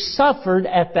 who suffered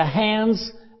at the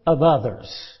hands of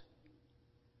others.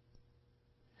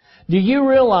 Do you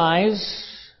realize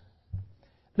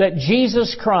that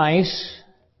Jesus Christ,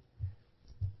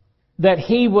 that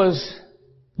He was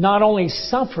not only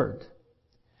suffered,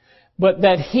 but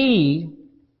that He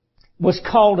was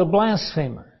called a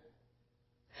blasphemer.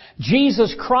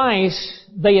 Jesus Christ,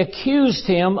 they accused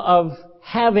Him of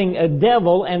having a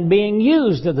devil and being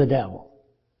used of the devil.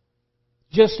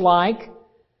 Just like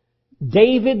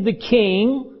David the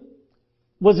king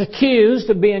was accused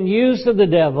of being used of the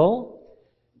devil,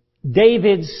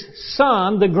 David's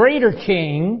son, the greater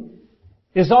king,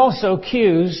 is also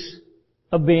accused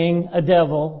of being a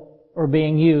devil or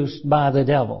being used by the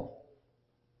devil.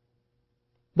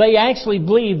 They actually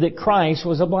believed that Christ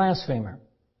was a blasphemer.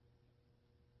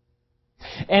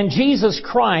 And Jesus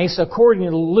Christ, according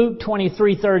to Luke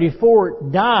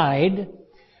 23:34, died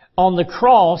on the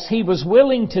cross. He was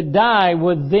willing to die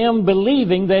with them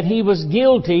believing that He was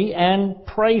guilty and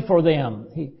pray for them.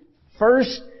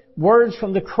 First words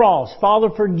from the cross, Father,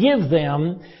 forgive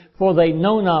them, for they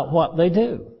know not what they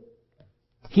do.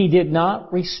 He did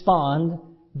not respond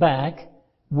back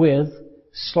with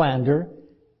slander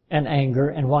and anger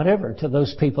and whatever to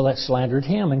those people that slandered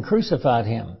Him and crucified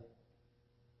Him.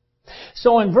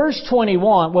 So in verse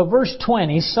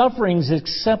 20, suffering is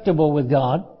acceptable with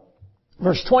God.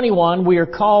 Verse 21, we are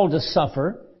called to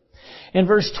suffer. In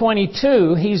verse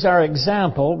 22, He's our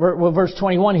example. Well, verse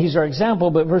 21, He's our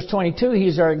example, but verse 22,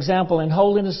 He's our example in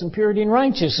holiness and purity and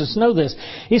righteousness. Know this.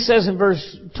 He says in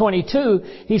verse 22,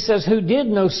 He says, who did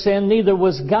no sin, neither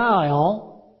was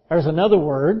guile. There's another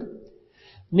word.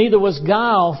 Neither was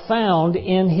guile found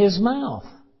in His mouth.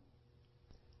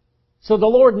 So the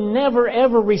Lord never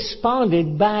ever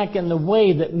responded back in the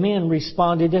way that men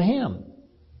responded to Him.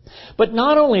 But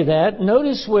not only that,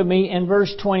 notice with me in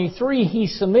verse 23, He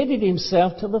submitted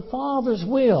Himself to the Father's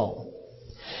will.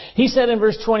 He said in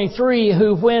verse 23,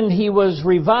 who when He was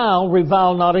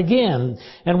reviled not again.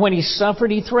 And when He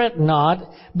suffered, He threatened not,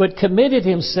 but committed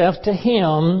Himself to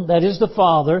Him, that is the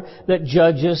Father, that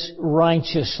judges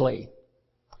righteously.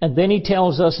 And then He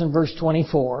tells us in verse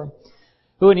 24,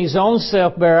 who in His own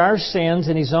self bare our sins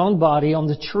in His own body on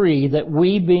the tree, that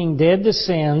we being dead to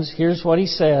sins, here's what He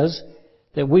says,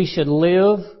 that we should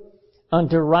live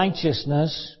unto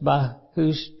righteousness,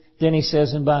 then He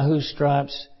says, and by whose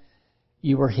stripes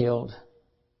you were healed.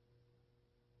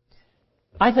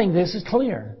 I think this is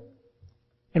clear.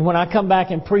 And when I come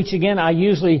back and preach again, I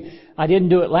didn't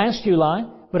do it last July,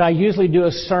 but I usually do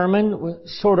a sermon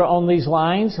sort of on these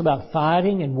lines about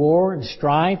fighting and war and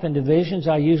strife and divisions.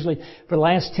 For the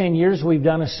last 10 years, we've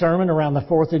done a sermon around the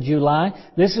 4th of July.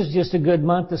 This is just a good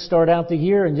month to start out the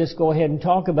year and just go ahead and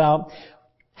talk about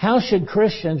how should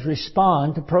Christians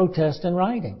respond to protest and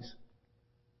writings?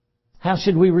 How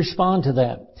should we respond to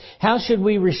that? How should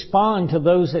we respond to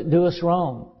those that do us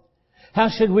wrong? How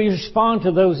should we respond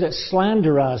to those that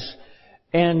slander us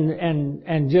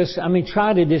and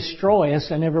try to destroy us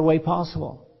in every way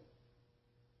possible?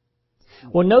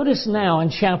 Well, notice now in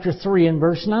chapter 3 and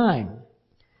verse 9.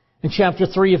 In chapter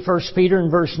 3 of 1 Peter and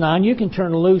verse 9, you can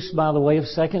turn loose, by the way, of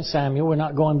 2 Samuel. We're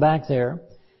not going back there.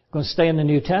 We're going to stay in the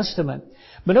New Testament.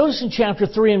 But notice in chapter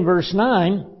 3 and verse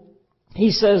 9,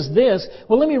 he says this.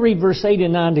 Well, let me read verse 8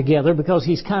 and 9 together because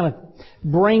he's kind of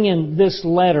bringing this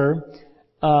letter,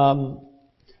 or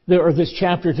this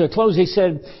chapter to a close. He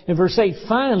said in verse 8,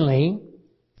 finally,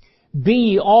 be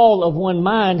ye all of one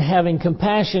mind, having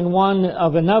compassion one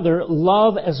of another,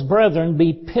 love as brethren,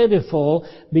 be pitiful,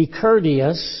 be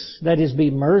courteous, that is, be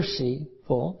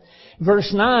merciful.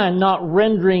 Verse 9, not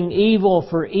rendering evil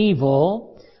for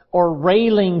evil, or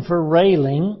railing for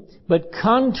railing, but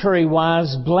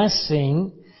contrariwise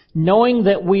blessing, knowing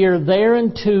that we are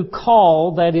thereunto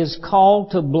called, that is,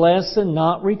 called to bless and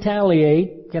not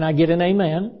retaliate. Can I get an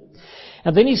amen?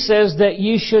 And then he says that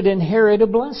you should inherit a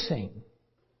blessing.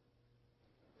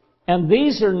 And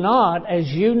these are not, as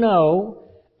you know,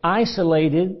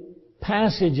 isolated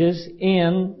passages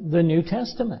in the New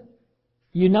Testament.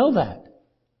 You know that.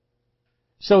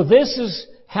 So this is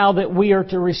how that we are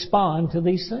to respond to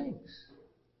these things.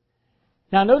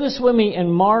 Now notice with me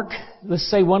in Mark, let's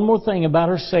say one more thing about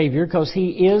our Savior, because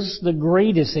He is the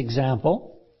greatest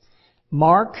example.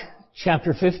 Mark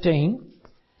chapter 15.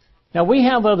 Now we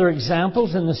have other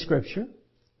examples in the Scripture.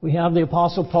 We have the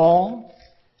Apostle Paul.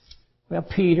 We have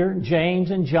Peter,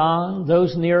 James, and John,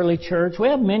 those in the early church. We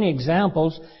have many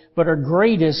examples, but our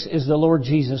greatest is the Lord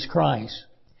Jesus Christ.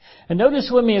 And notice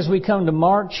with me as we come to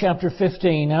Mark chapter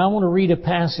 15, and I want to read a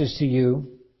passage to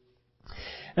you.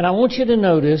 And I want you to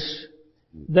notice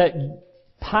that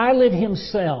Pilate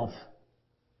himself,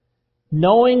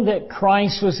 knowing that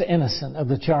Christ was innocent of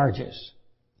the charges,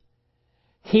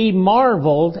 he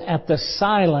marveled at the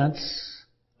silence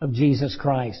of Jesus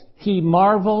Christ. He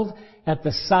marveled at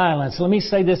the silence. Let me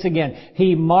say this again.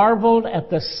 He marveled at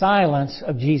the silence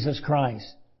of Jesus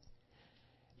Christ.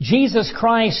 Jesus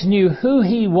Christ knew who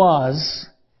He was,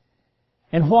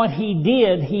 and what He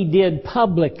did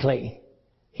publicly.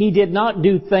 He did not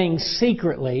do things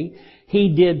secretly.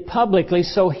 He did publicly,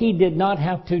 so He did not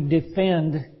have to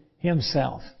defend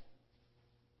Himself.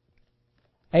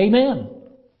 Amen.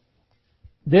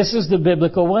 This is the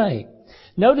biblical way.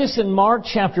 Notice in Mark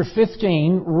chapter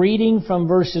 15, reading from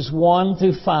verses 1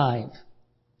 through 5.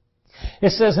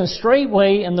 It says, "And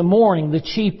straightway in the morning the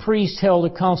chief priests held a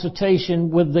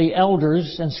consultation with the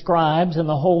elders and scribes and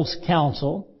the whole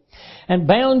council, and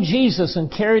bound Jesus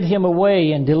and carried Him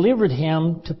away and delivered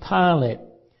Him to Pilate.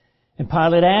 And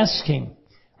Pilate asked Him,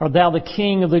 Art thou the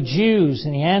King of the Jews?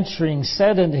 And He answering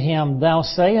said unto him, Thou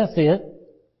sayest it.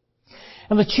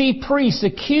 And the chief priests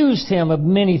accused Him of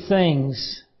many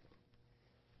things.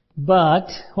 But,"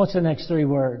 what's the next three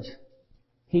words?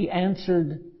 "He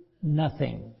answered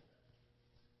nothing.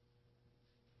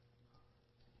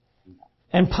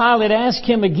 And Pilate asked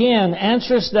Him again,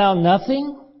 Answerest thou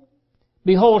nothing?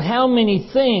 Behold, how many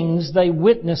things they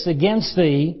witness against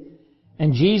Thee.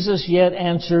 And Jesus yet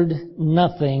answered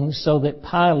nothing, so that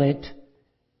Pilate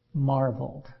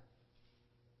marveled."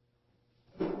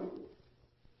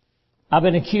 I've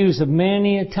been accused of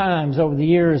many times over the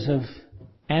years of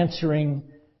answering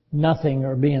nothing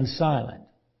or being silent.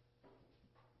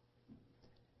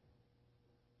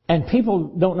 And people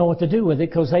don't know what to do with it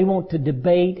because they want to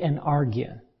debate and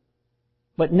argue.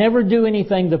 But never do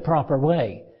anything the proper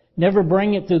way. Never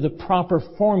bring it through the proper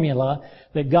formula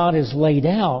that God has laid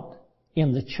out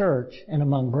in the church and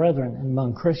among brethren and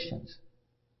among Christians.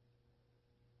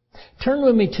 Turn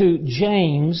with me to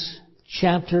James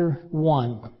chapter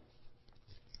 1.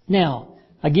 Now,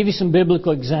 I give you some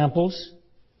biblical examples.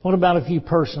 What about a few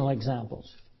personal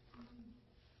examples?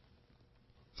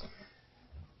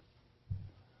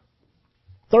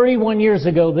 31 years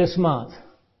ago this month,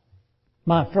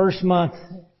 my first month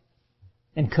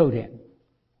in Coden.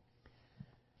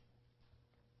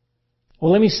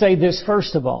 Well, let me say this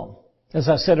first of all. As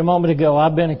I said a moment ago,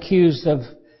 I've been accused of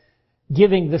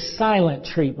giving the silent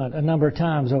treatment a number of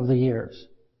times over the years.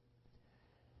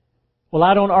 Well,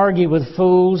 I don't argue with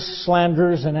fools,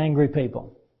 slanderers, and angry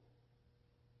people.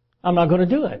 I'm not going to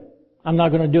do it. I'm not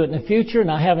going to do it in the future,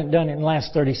 and I haven't done it in the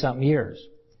last 30-something years.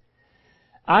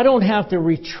 I don't have to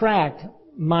retract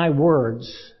my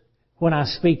words when I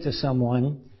speak to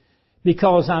someone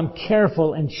because I'm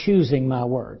careful in choosing my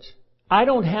words. I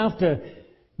don't have to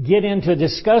get into a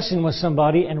discussion with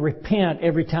somebody and repent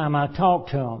every time I talk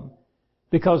to them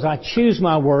because I choose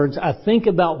my words, I think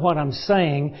about what I'm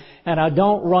saying, and I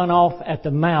don't run off at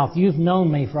the mouth. You've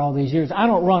known me for all these years. I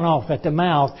don't run off at the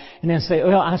mouth and then say,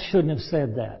 well, I shouldn't have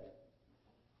said that.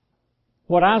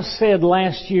 What I've said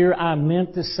last year, I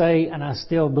meant to say, and I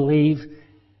still believe.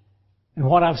 And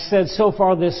what I've said so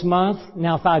far this month,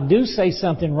 now if I do say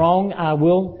something wrong, I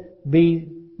will be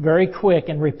very quick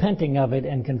in repenting of it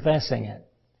and confessing it.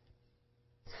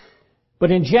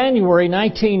 But in January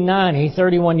 1990,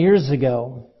 31 years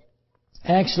ago,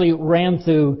 I actually ran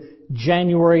through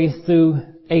January through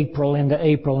April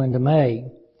into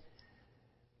May.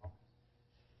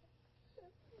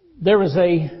 There was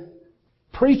a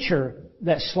preacher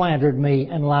that slandered me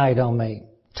and lied on me,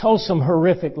 told some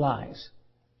horrific lies.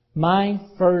 My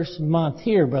first month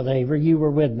here, Brother Avery, you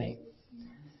were with me.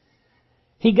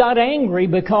 He got angry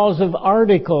because of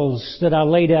articles that I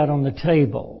laid out on the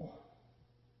table.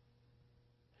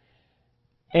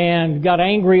 And got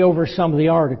angry over some of the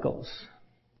articles.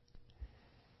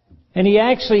 And he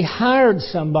actually hired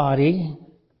somebody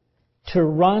to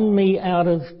run me out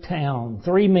of town.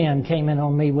 3 men came in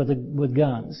on me with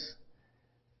guns.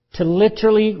 To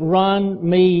literally run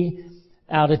me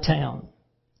out of town.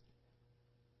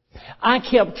 I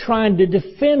kept trying to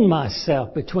defend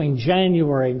myself between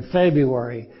January and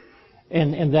February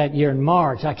and that year in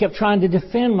March. I kept trying to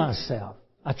defend myself.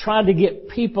 I tried to get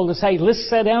people to say, let's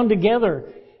sit down together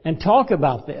and talk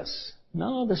about this.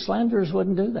 No, the slanderers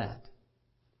wouldn't do that.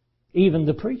 Even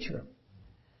the preacher.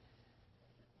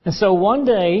 And so one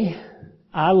day,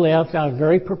 I left. I was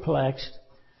very perplexed.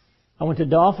 I went to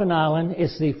Dauphin Island.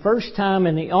 It's the first time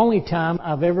and the only time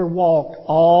I've ever walked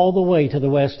all the way to the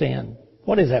West End.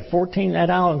 What is that, that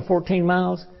island, 14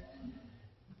 miles?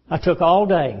 I took all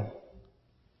day.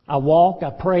 I walked, I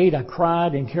prayed, I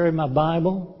cried, and carried my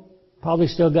Bible. Probably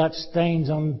still got stains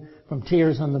from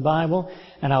tears on the Bible.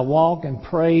 And I walked and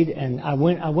prayed, and I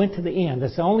went to the end.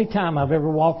 That's the only time I've ever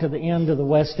walked to the end of the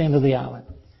west end of the island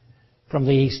from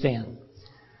the east end.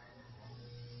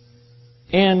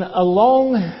 And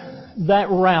along that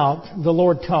route, the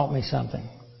Lord taught me something.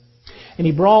 And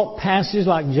He brought passages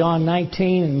like John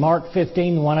 19 and Mark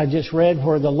 15, the one I just read,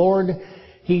 where the Lord,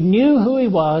 He knew who he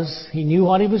was. He knew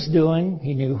what he was doing.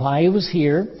 He knew why he was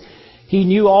here. He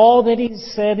knew all that he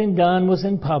said and done was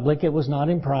in public. It was not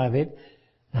in private.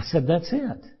 I said, that's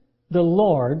it. The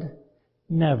Lord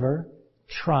never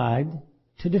tried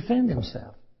to defend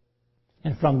himself.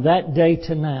 And from that day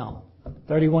to now,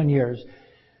 31 years,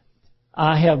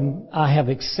 I have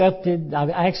accepted, I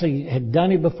actually had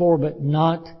done it before, but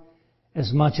not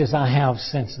as much as I have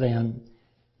since then.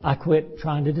 I quit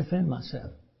trying to defend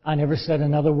myself. I never said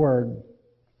another word.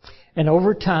 And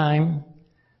over time,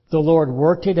 the Lord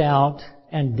worked it out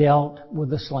and dealt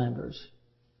with the slanders.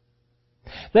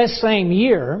 That same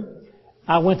year,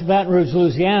 I went to Baton Rouge,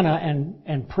 Louisiana,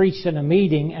 and preached in a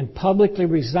meeting and publicly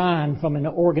resigned from an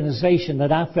organization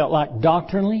that I felt like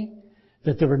doctrinally,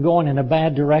 that they were going in a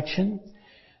bad direction.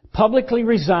 Publicly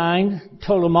resigned,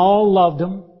 told them all loved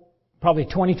them, probably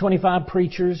 20, 25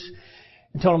 preachers,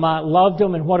 and told them I loved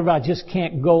them and whatever, I just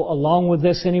can't go along with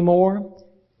this anymore.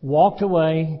 Walked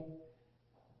away,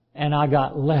 and I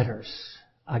got letters.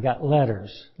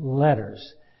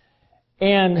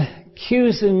 And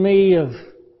accusing me of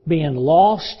being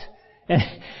lost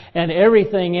and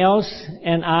everything else,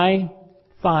 and I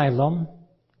filed them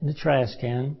in the trash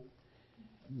can.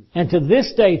 And to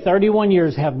this day, 31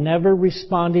 years, have never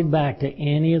responded back to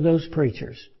any of those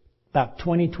preachers. About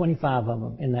 20, 25 of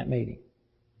them in that meeting.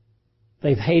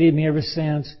 They've hated me ever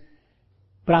since.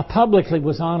 But I publicly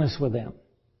was honest with them.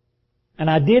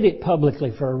 And I did it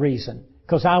publicly for a reason,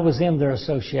 because I was in their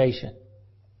association.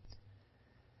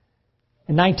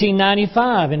 In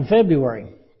 1995, in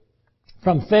February,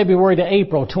 from February to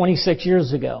April, 26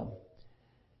 years ago,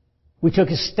 we took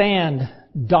a stand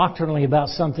doctrinally about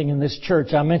something in this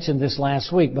church. I mentioned this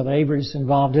last week, Brother Avery's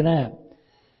involved in that.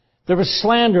 There was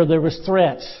slander, there was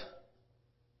threats.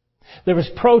 There was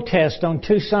protest on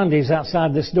 2 Sundays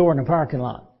outside this door in the parking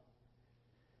lot.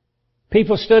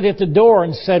 People stood at the door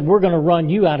and said, we're going to run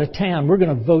you out of town. We're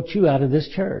going to vote you out of this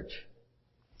church.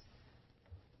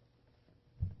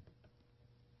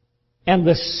 And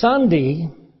the Sunday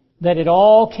that it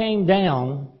all came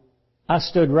down, I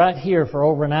stood right here for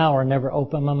over an hour and never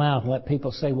opened my mouth and let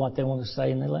people say what they want to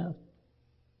say, and they left.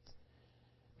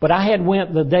 But I had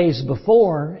went the days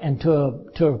before and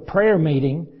to a prayer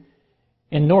meeting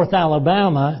in North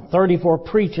Alabama, 34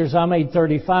 preachers. I made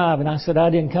 35, and I said, I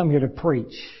didn't come here to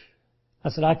preach. I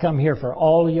said, I come here for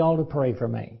all of y'all to pray for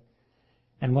me.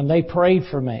 And when they prayed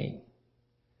for me,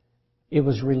 it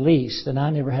was released, and I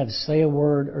never had to say a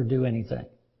word or do anything.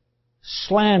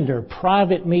 Slander,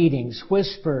 private meetings,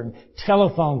 whisper,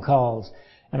 telephone calls,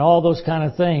 and all those kind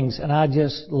of things, and I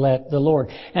just let the Lord.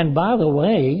 And by the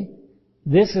way,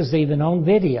 this is even on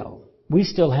video. We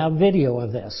still have video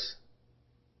of this.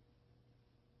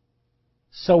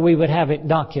 So we would have it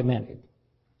documented.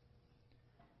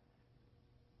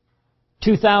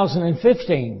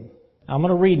 2015, I'm going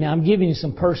to read now. I'm giving you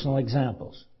some personal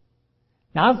examples.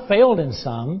 Now, I've failed in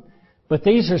some, but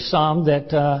these are some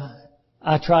that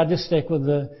I tried to stick with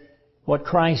what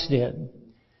Christ did.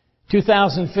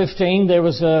 2015, there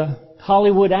was a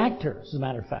Hollywood actor, as a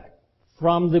matter of fact,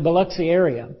 from the Biloxi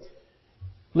area.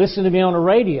 Listened to me on the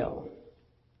radio.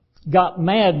 Got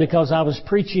mad because I was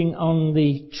preaching on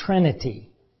the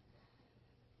Trinity.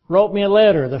 Wrote me a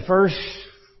letter. The first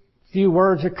few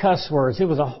words are cuss words. It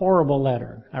was a horrible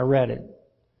letter. I read it.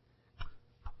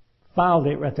 Filed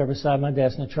it right there beside my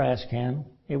desk in a trash can.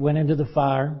 It went into the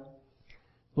fire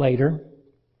later.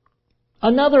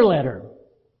 Another letter.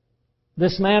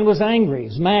 This man was angry. He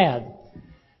was mad.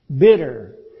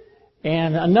 Bitter.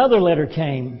 And another letter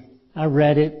came. I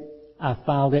read it. I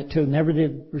filed it too. Never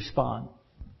did respond.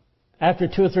 After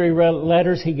 2 or 3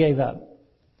 letters, he gave up.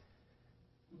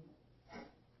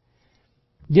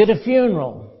 Did a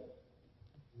funeral.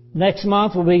 Next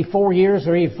month will be 4 years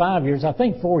or even 5 years. I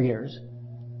think 4 years.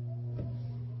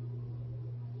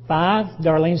 5,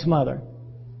 Darlene's mother.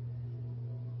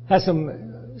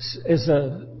 Is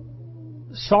a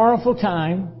sorrowful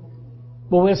time,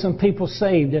 but we had some people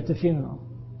saved at the funeral.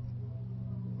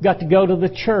 Got to go to the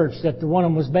church that the one of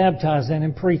them was baptized in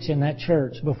and preach in that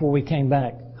church before we came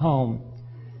back home.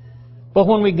 But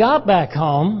when we got back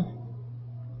home,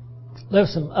 there were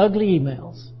some ugly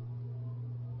emails.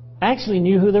 I actually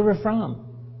knew who they were from.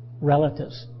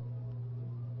 Relatives.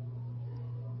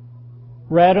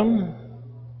 Read them.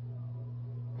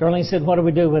 Darlene said, what do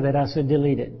we do with it? I said,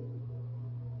 delete it.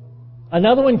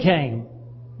 Another one came.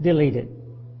 Deleted.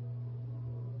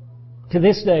 To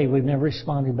this day, we've never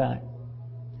responded back.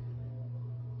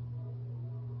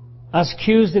 I was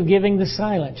accused of giving the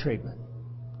silent treatment.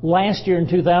 Last year in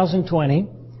 2020,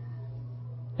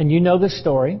 and you know the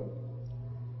story,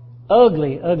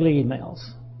 ugly, ugly emails.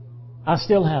 I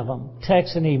still have them,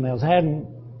 texts and emails. I hadn't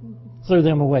threw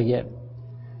them away yet.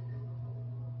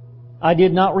 I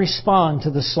did not respond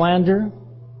to the slander,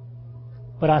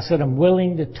 but I said I'm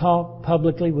willing to talk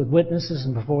publicly with witnesses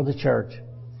and before the church.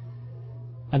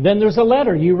 And then there's a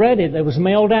letter, you read it, that was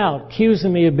mailed out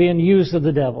accusing me of being used of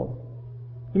the devil.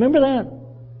 Remember that?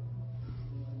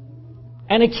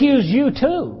 And accused you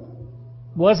too.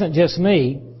 It wasn't just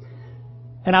me.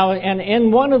 And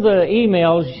in one of the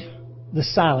emails, the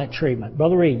silent treatment.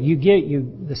 Brother Reed, you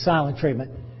get the silent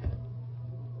treatment.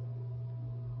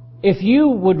 If you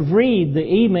would read the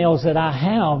emails that I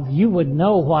have, you would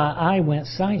know why I went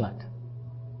silent.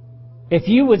 If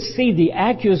you would see the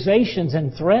accusations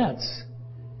and threats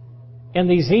in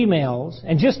these emails,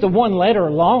 and just the one letter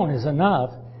alone is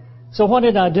enough. So what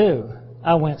did I do?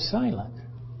 I went silent.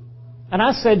 And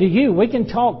I said to you, we can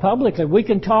talk publicly, we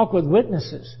can talk with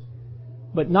witnesses,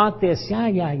 but not this,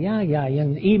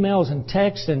 and emails and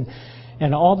texts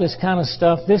and all this kind of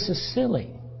stuff. This is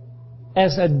silly.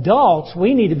 As adults,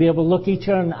 we need to be able to look each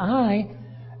other in the eye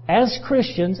as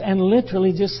Christians and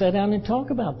literally just sit down and talk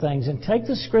about things and take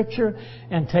the Scripture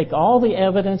and take all the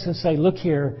evidence and say, look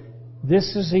here,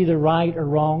 this is either right or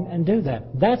wrong, and do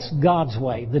that. That's God's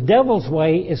way. The devil's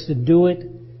way is to do it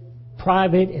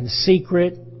private and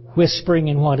secret, whispering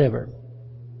and whatever.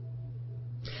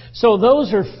 So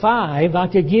those are 5. I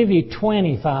could give you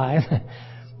 25.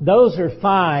 Those are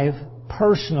 5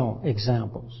 personal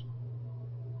examples.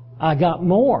 I got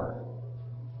more.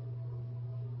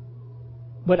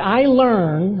 But I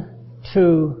learned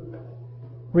to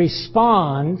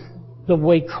respond the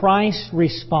way Christ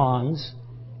responds.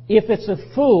 If it's a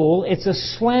fool, it's a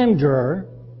slanderer.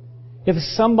 If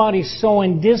somebody's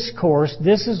sowing discourse,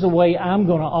 this is the way I'm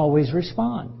going to always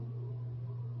respond.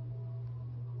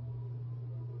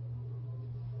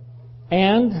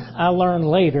 And I learned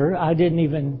later, I didn't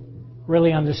even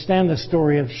really understand the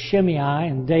story of Shimei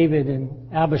and David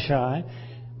and Abishai,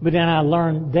 but then I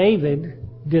learned David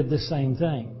did the same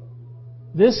thing.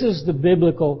 This is the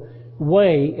biblical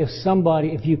way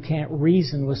if you can't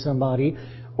reason with somebody,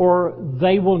 or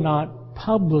they will not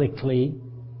publicly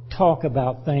talk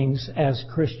about things as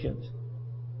Christians.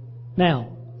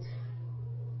 Now,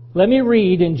 let me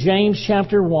read in James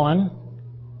chapter 1.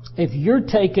 If you're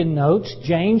taking notes,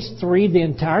 James 3, the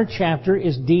entire chapter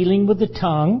is dealing with the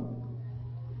tongue.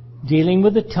 Dealing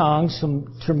with the tongue,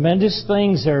 some tremendous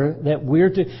things there that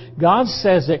we're to... God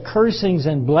says that cursings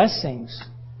and blessings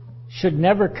should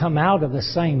never come out of the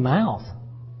same mouth.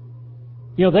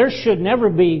 You know, there should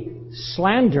never be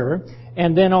slander,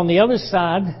 and then on the other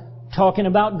side, talking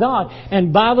about God.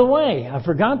 And by the way, I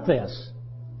forgot this.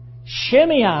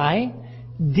 Shimei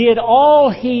did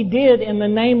all he did in the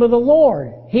name of the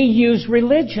Lord. He used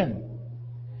religion.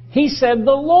 He said,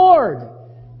 the Lord,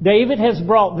 David, has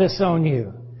brought this on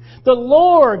you. The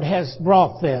Lord has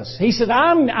brought this. He said,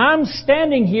 I'm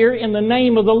standing here in the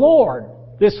name of the Lord.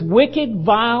 This wicked,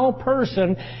 vile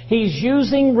person, he's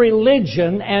using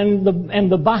religion and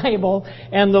the Bible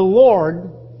and the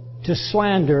Lord to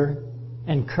slander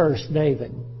and curse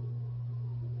David.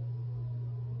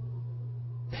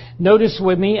 Notice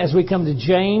with me as we come to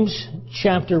James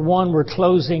chapter 1, we're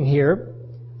closing here.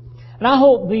 And I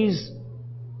hope these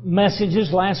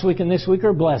messages last week and this week are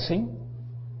a blessing.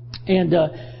 And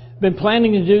been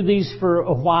planning to do these for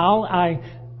a while.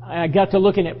 I got to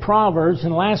looking at Proverbs,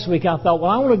 and last week I thought,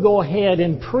 well, I want to go ahead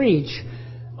and preach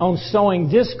on sowing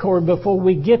discord before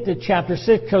we get to chapter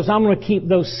 6, because I'm going to keep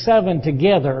those 7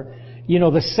 together, you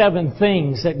know, the 7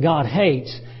 things that God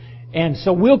hates. And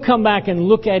so we'll come back and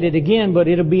look at it again, but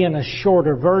it'll be in a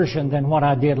shorter version than what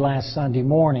I did last Sunday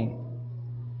morning.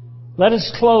 Let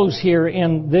us close here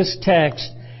in this text,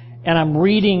 and I'm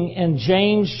reading in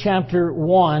James chapter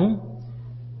 1,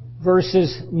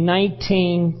 verses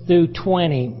 19 through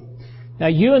 20. Now,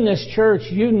 you in this church,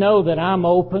 you know that I'm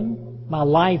open. My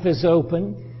life is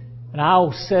open. And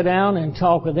I'll sit down and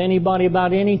talk with anybody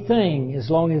about anything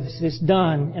as long as it's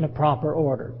done in a proper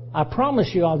order. I promise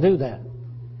you I'll do that.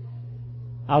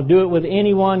 I'll do it with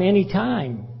anyone,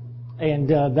 anytime. And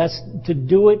that's to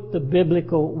do it the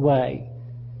biblical way.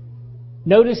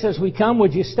 Notice as we come,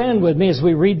 would you stand with me as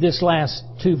we read this last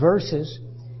 2 verses?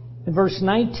 In verse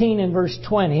 19 and verse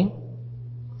 20,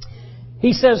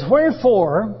 he says,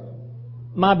 wherefore,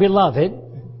 my beloved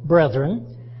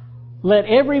brethren, let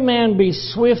every man be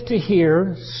swift to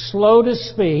hear, slow to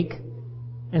speak,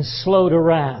 and slow to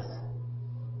wrath.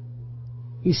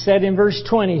 He said in verse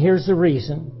 20, here's the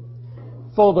reason.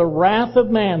 For the wrath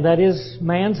of man, that is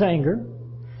man's anger,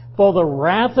 for the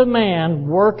wrath of man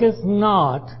worketh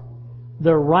not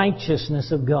the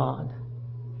righteousness of God.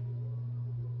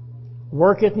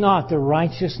 Worketh not the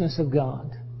righteousness of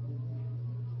God.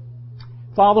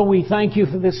 Father, we thank you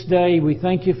for this day. We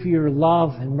thank you for your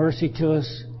love and mercy to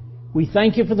us. We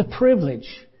thank you for the privilege,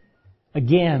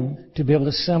 again, to be able to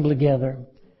assemble together.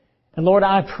 And Lord,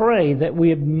 I pray that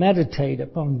we meditate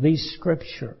upon these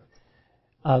Scripture.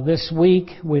 This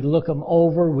week, we'd look them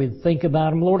over, we'd think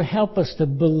about them. Lord, help us to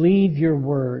believe your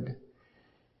word.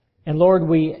 And Lord,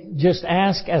 we just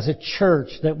ask as a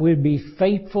church that we'd be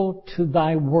faithful to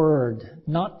thy word,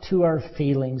 not to our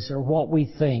feelings or what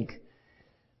we think.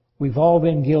 We've all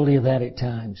been guilty of that at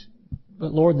times.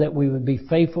 But Lord, that we would be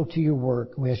faithful to your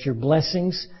work. We ask your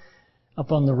blessings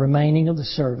upon the remaining of the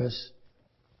service.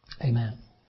 Amen.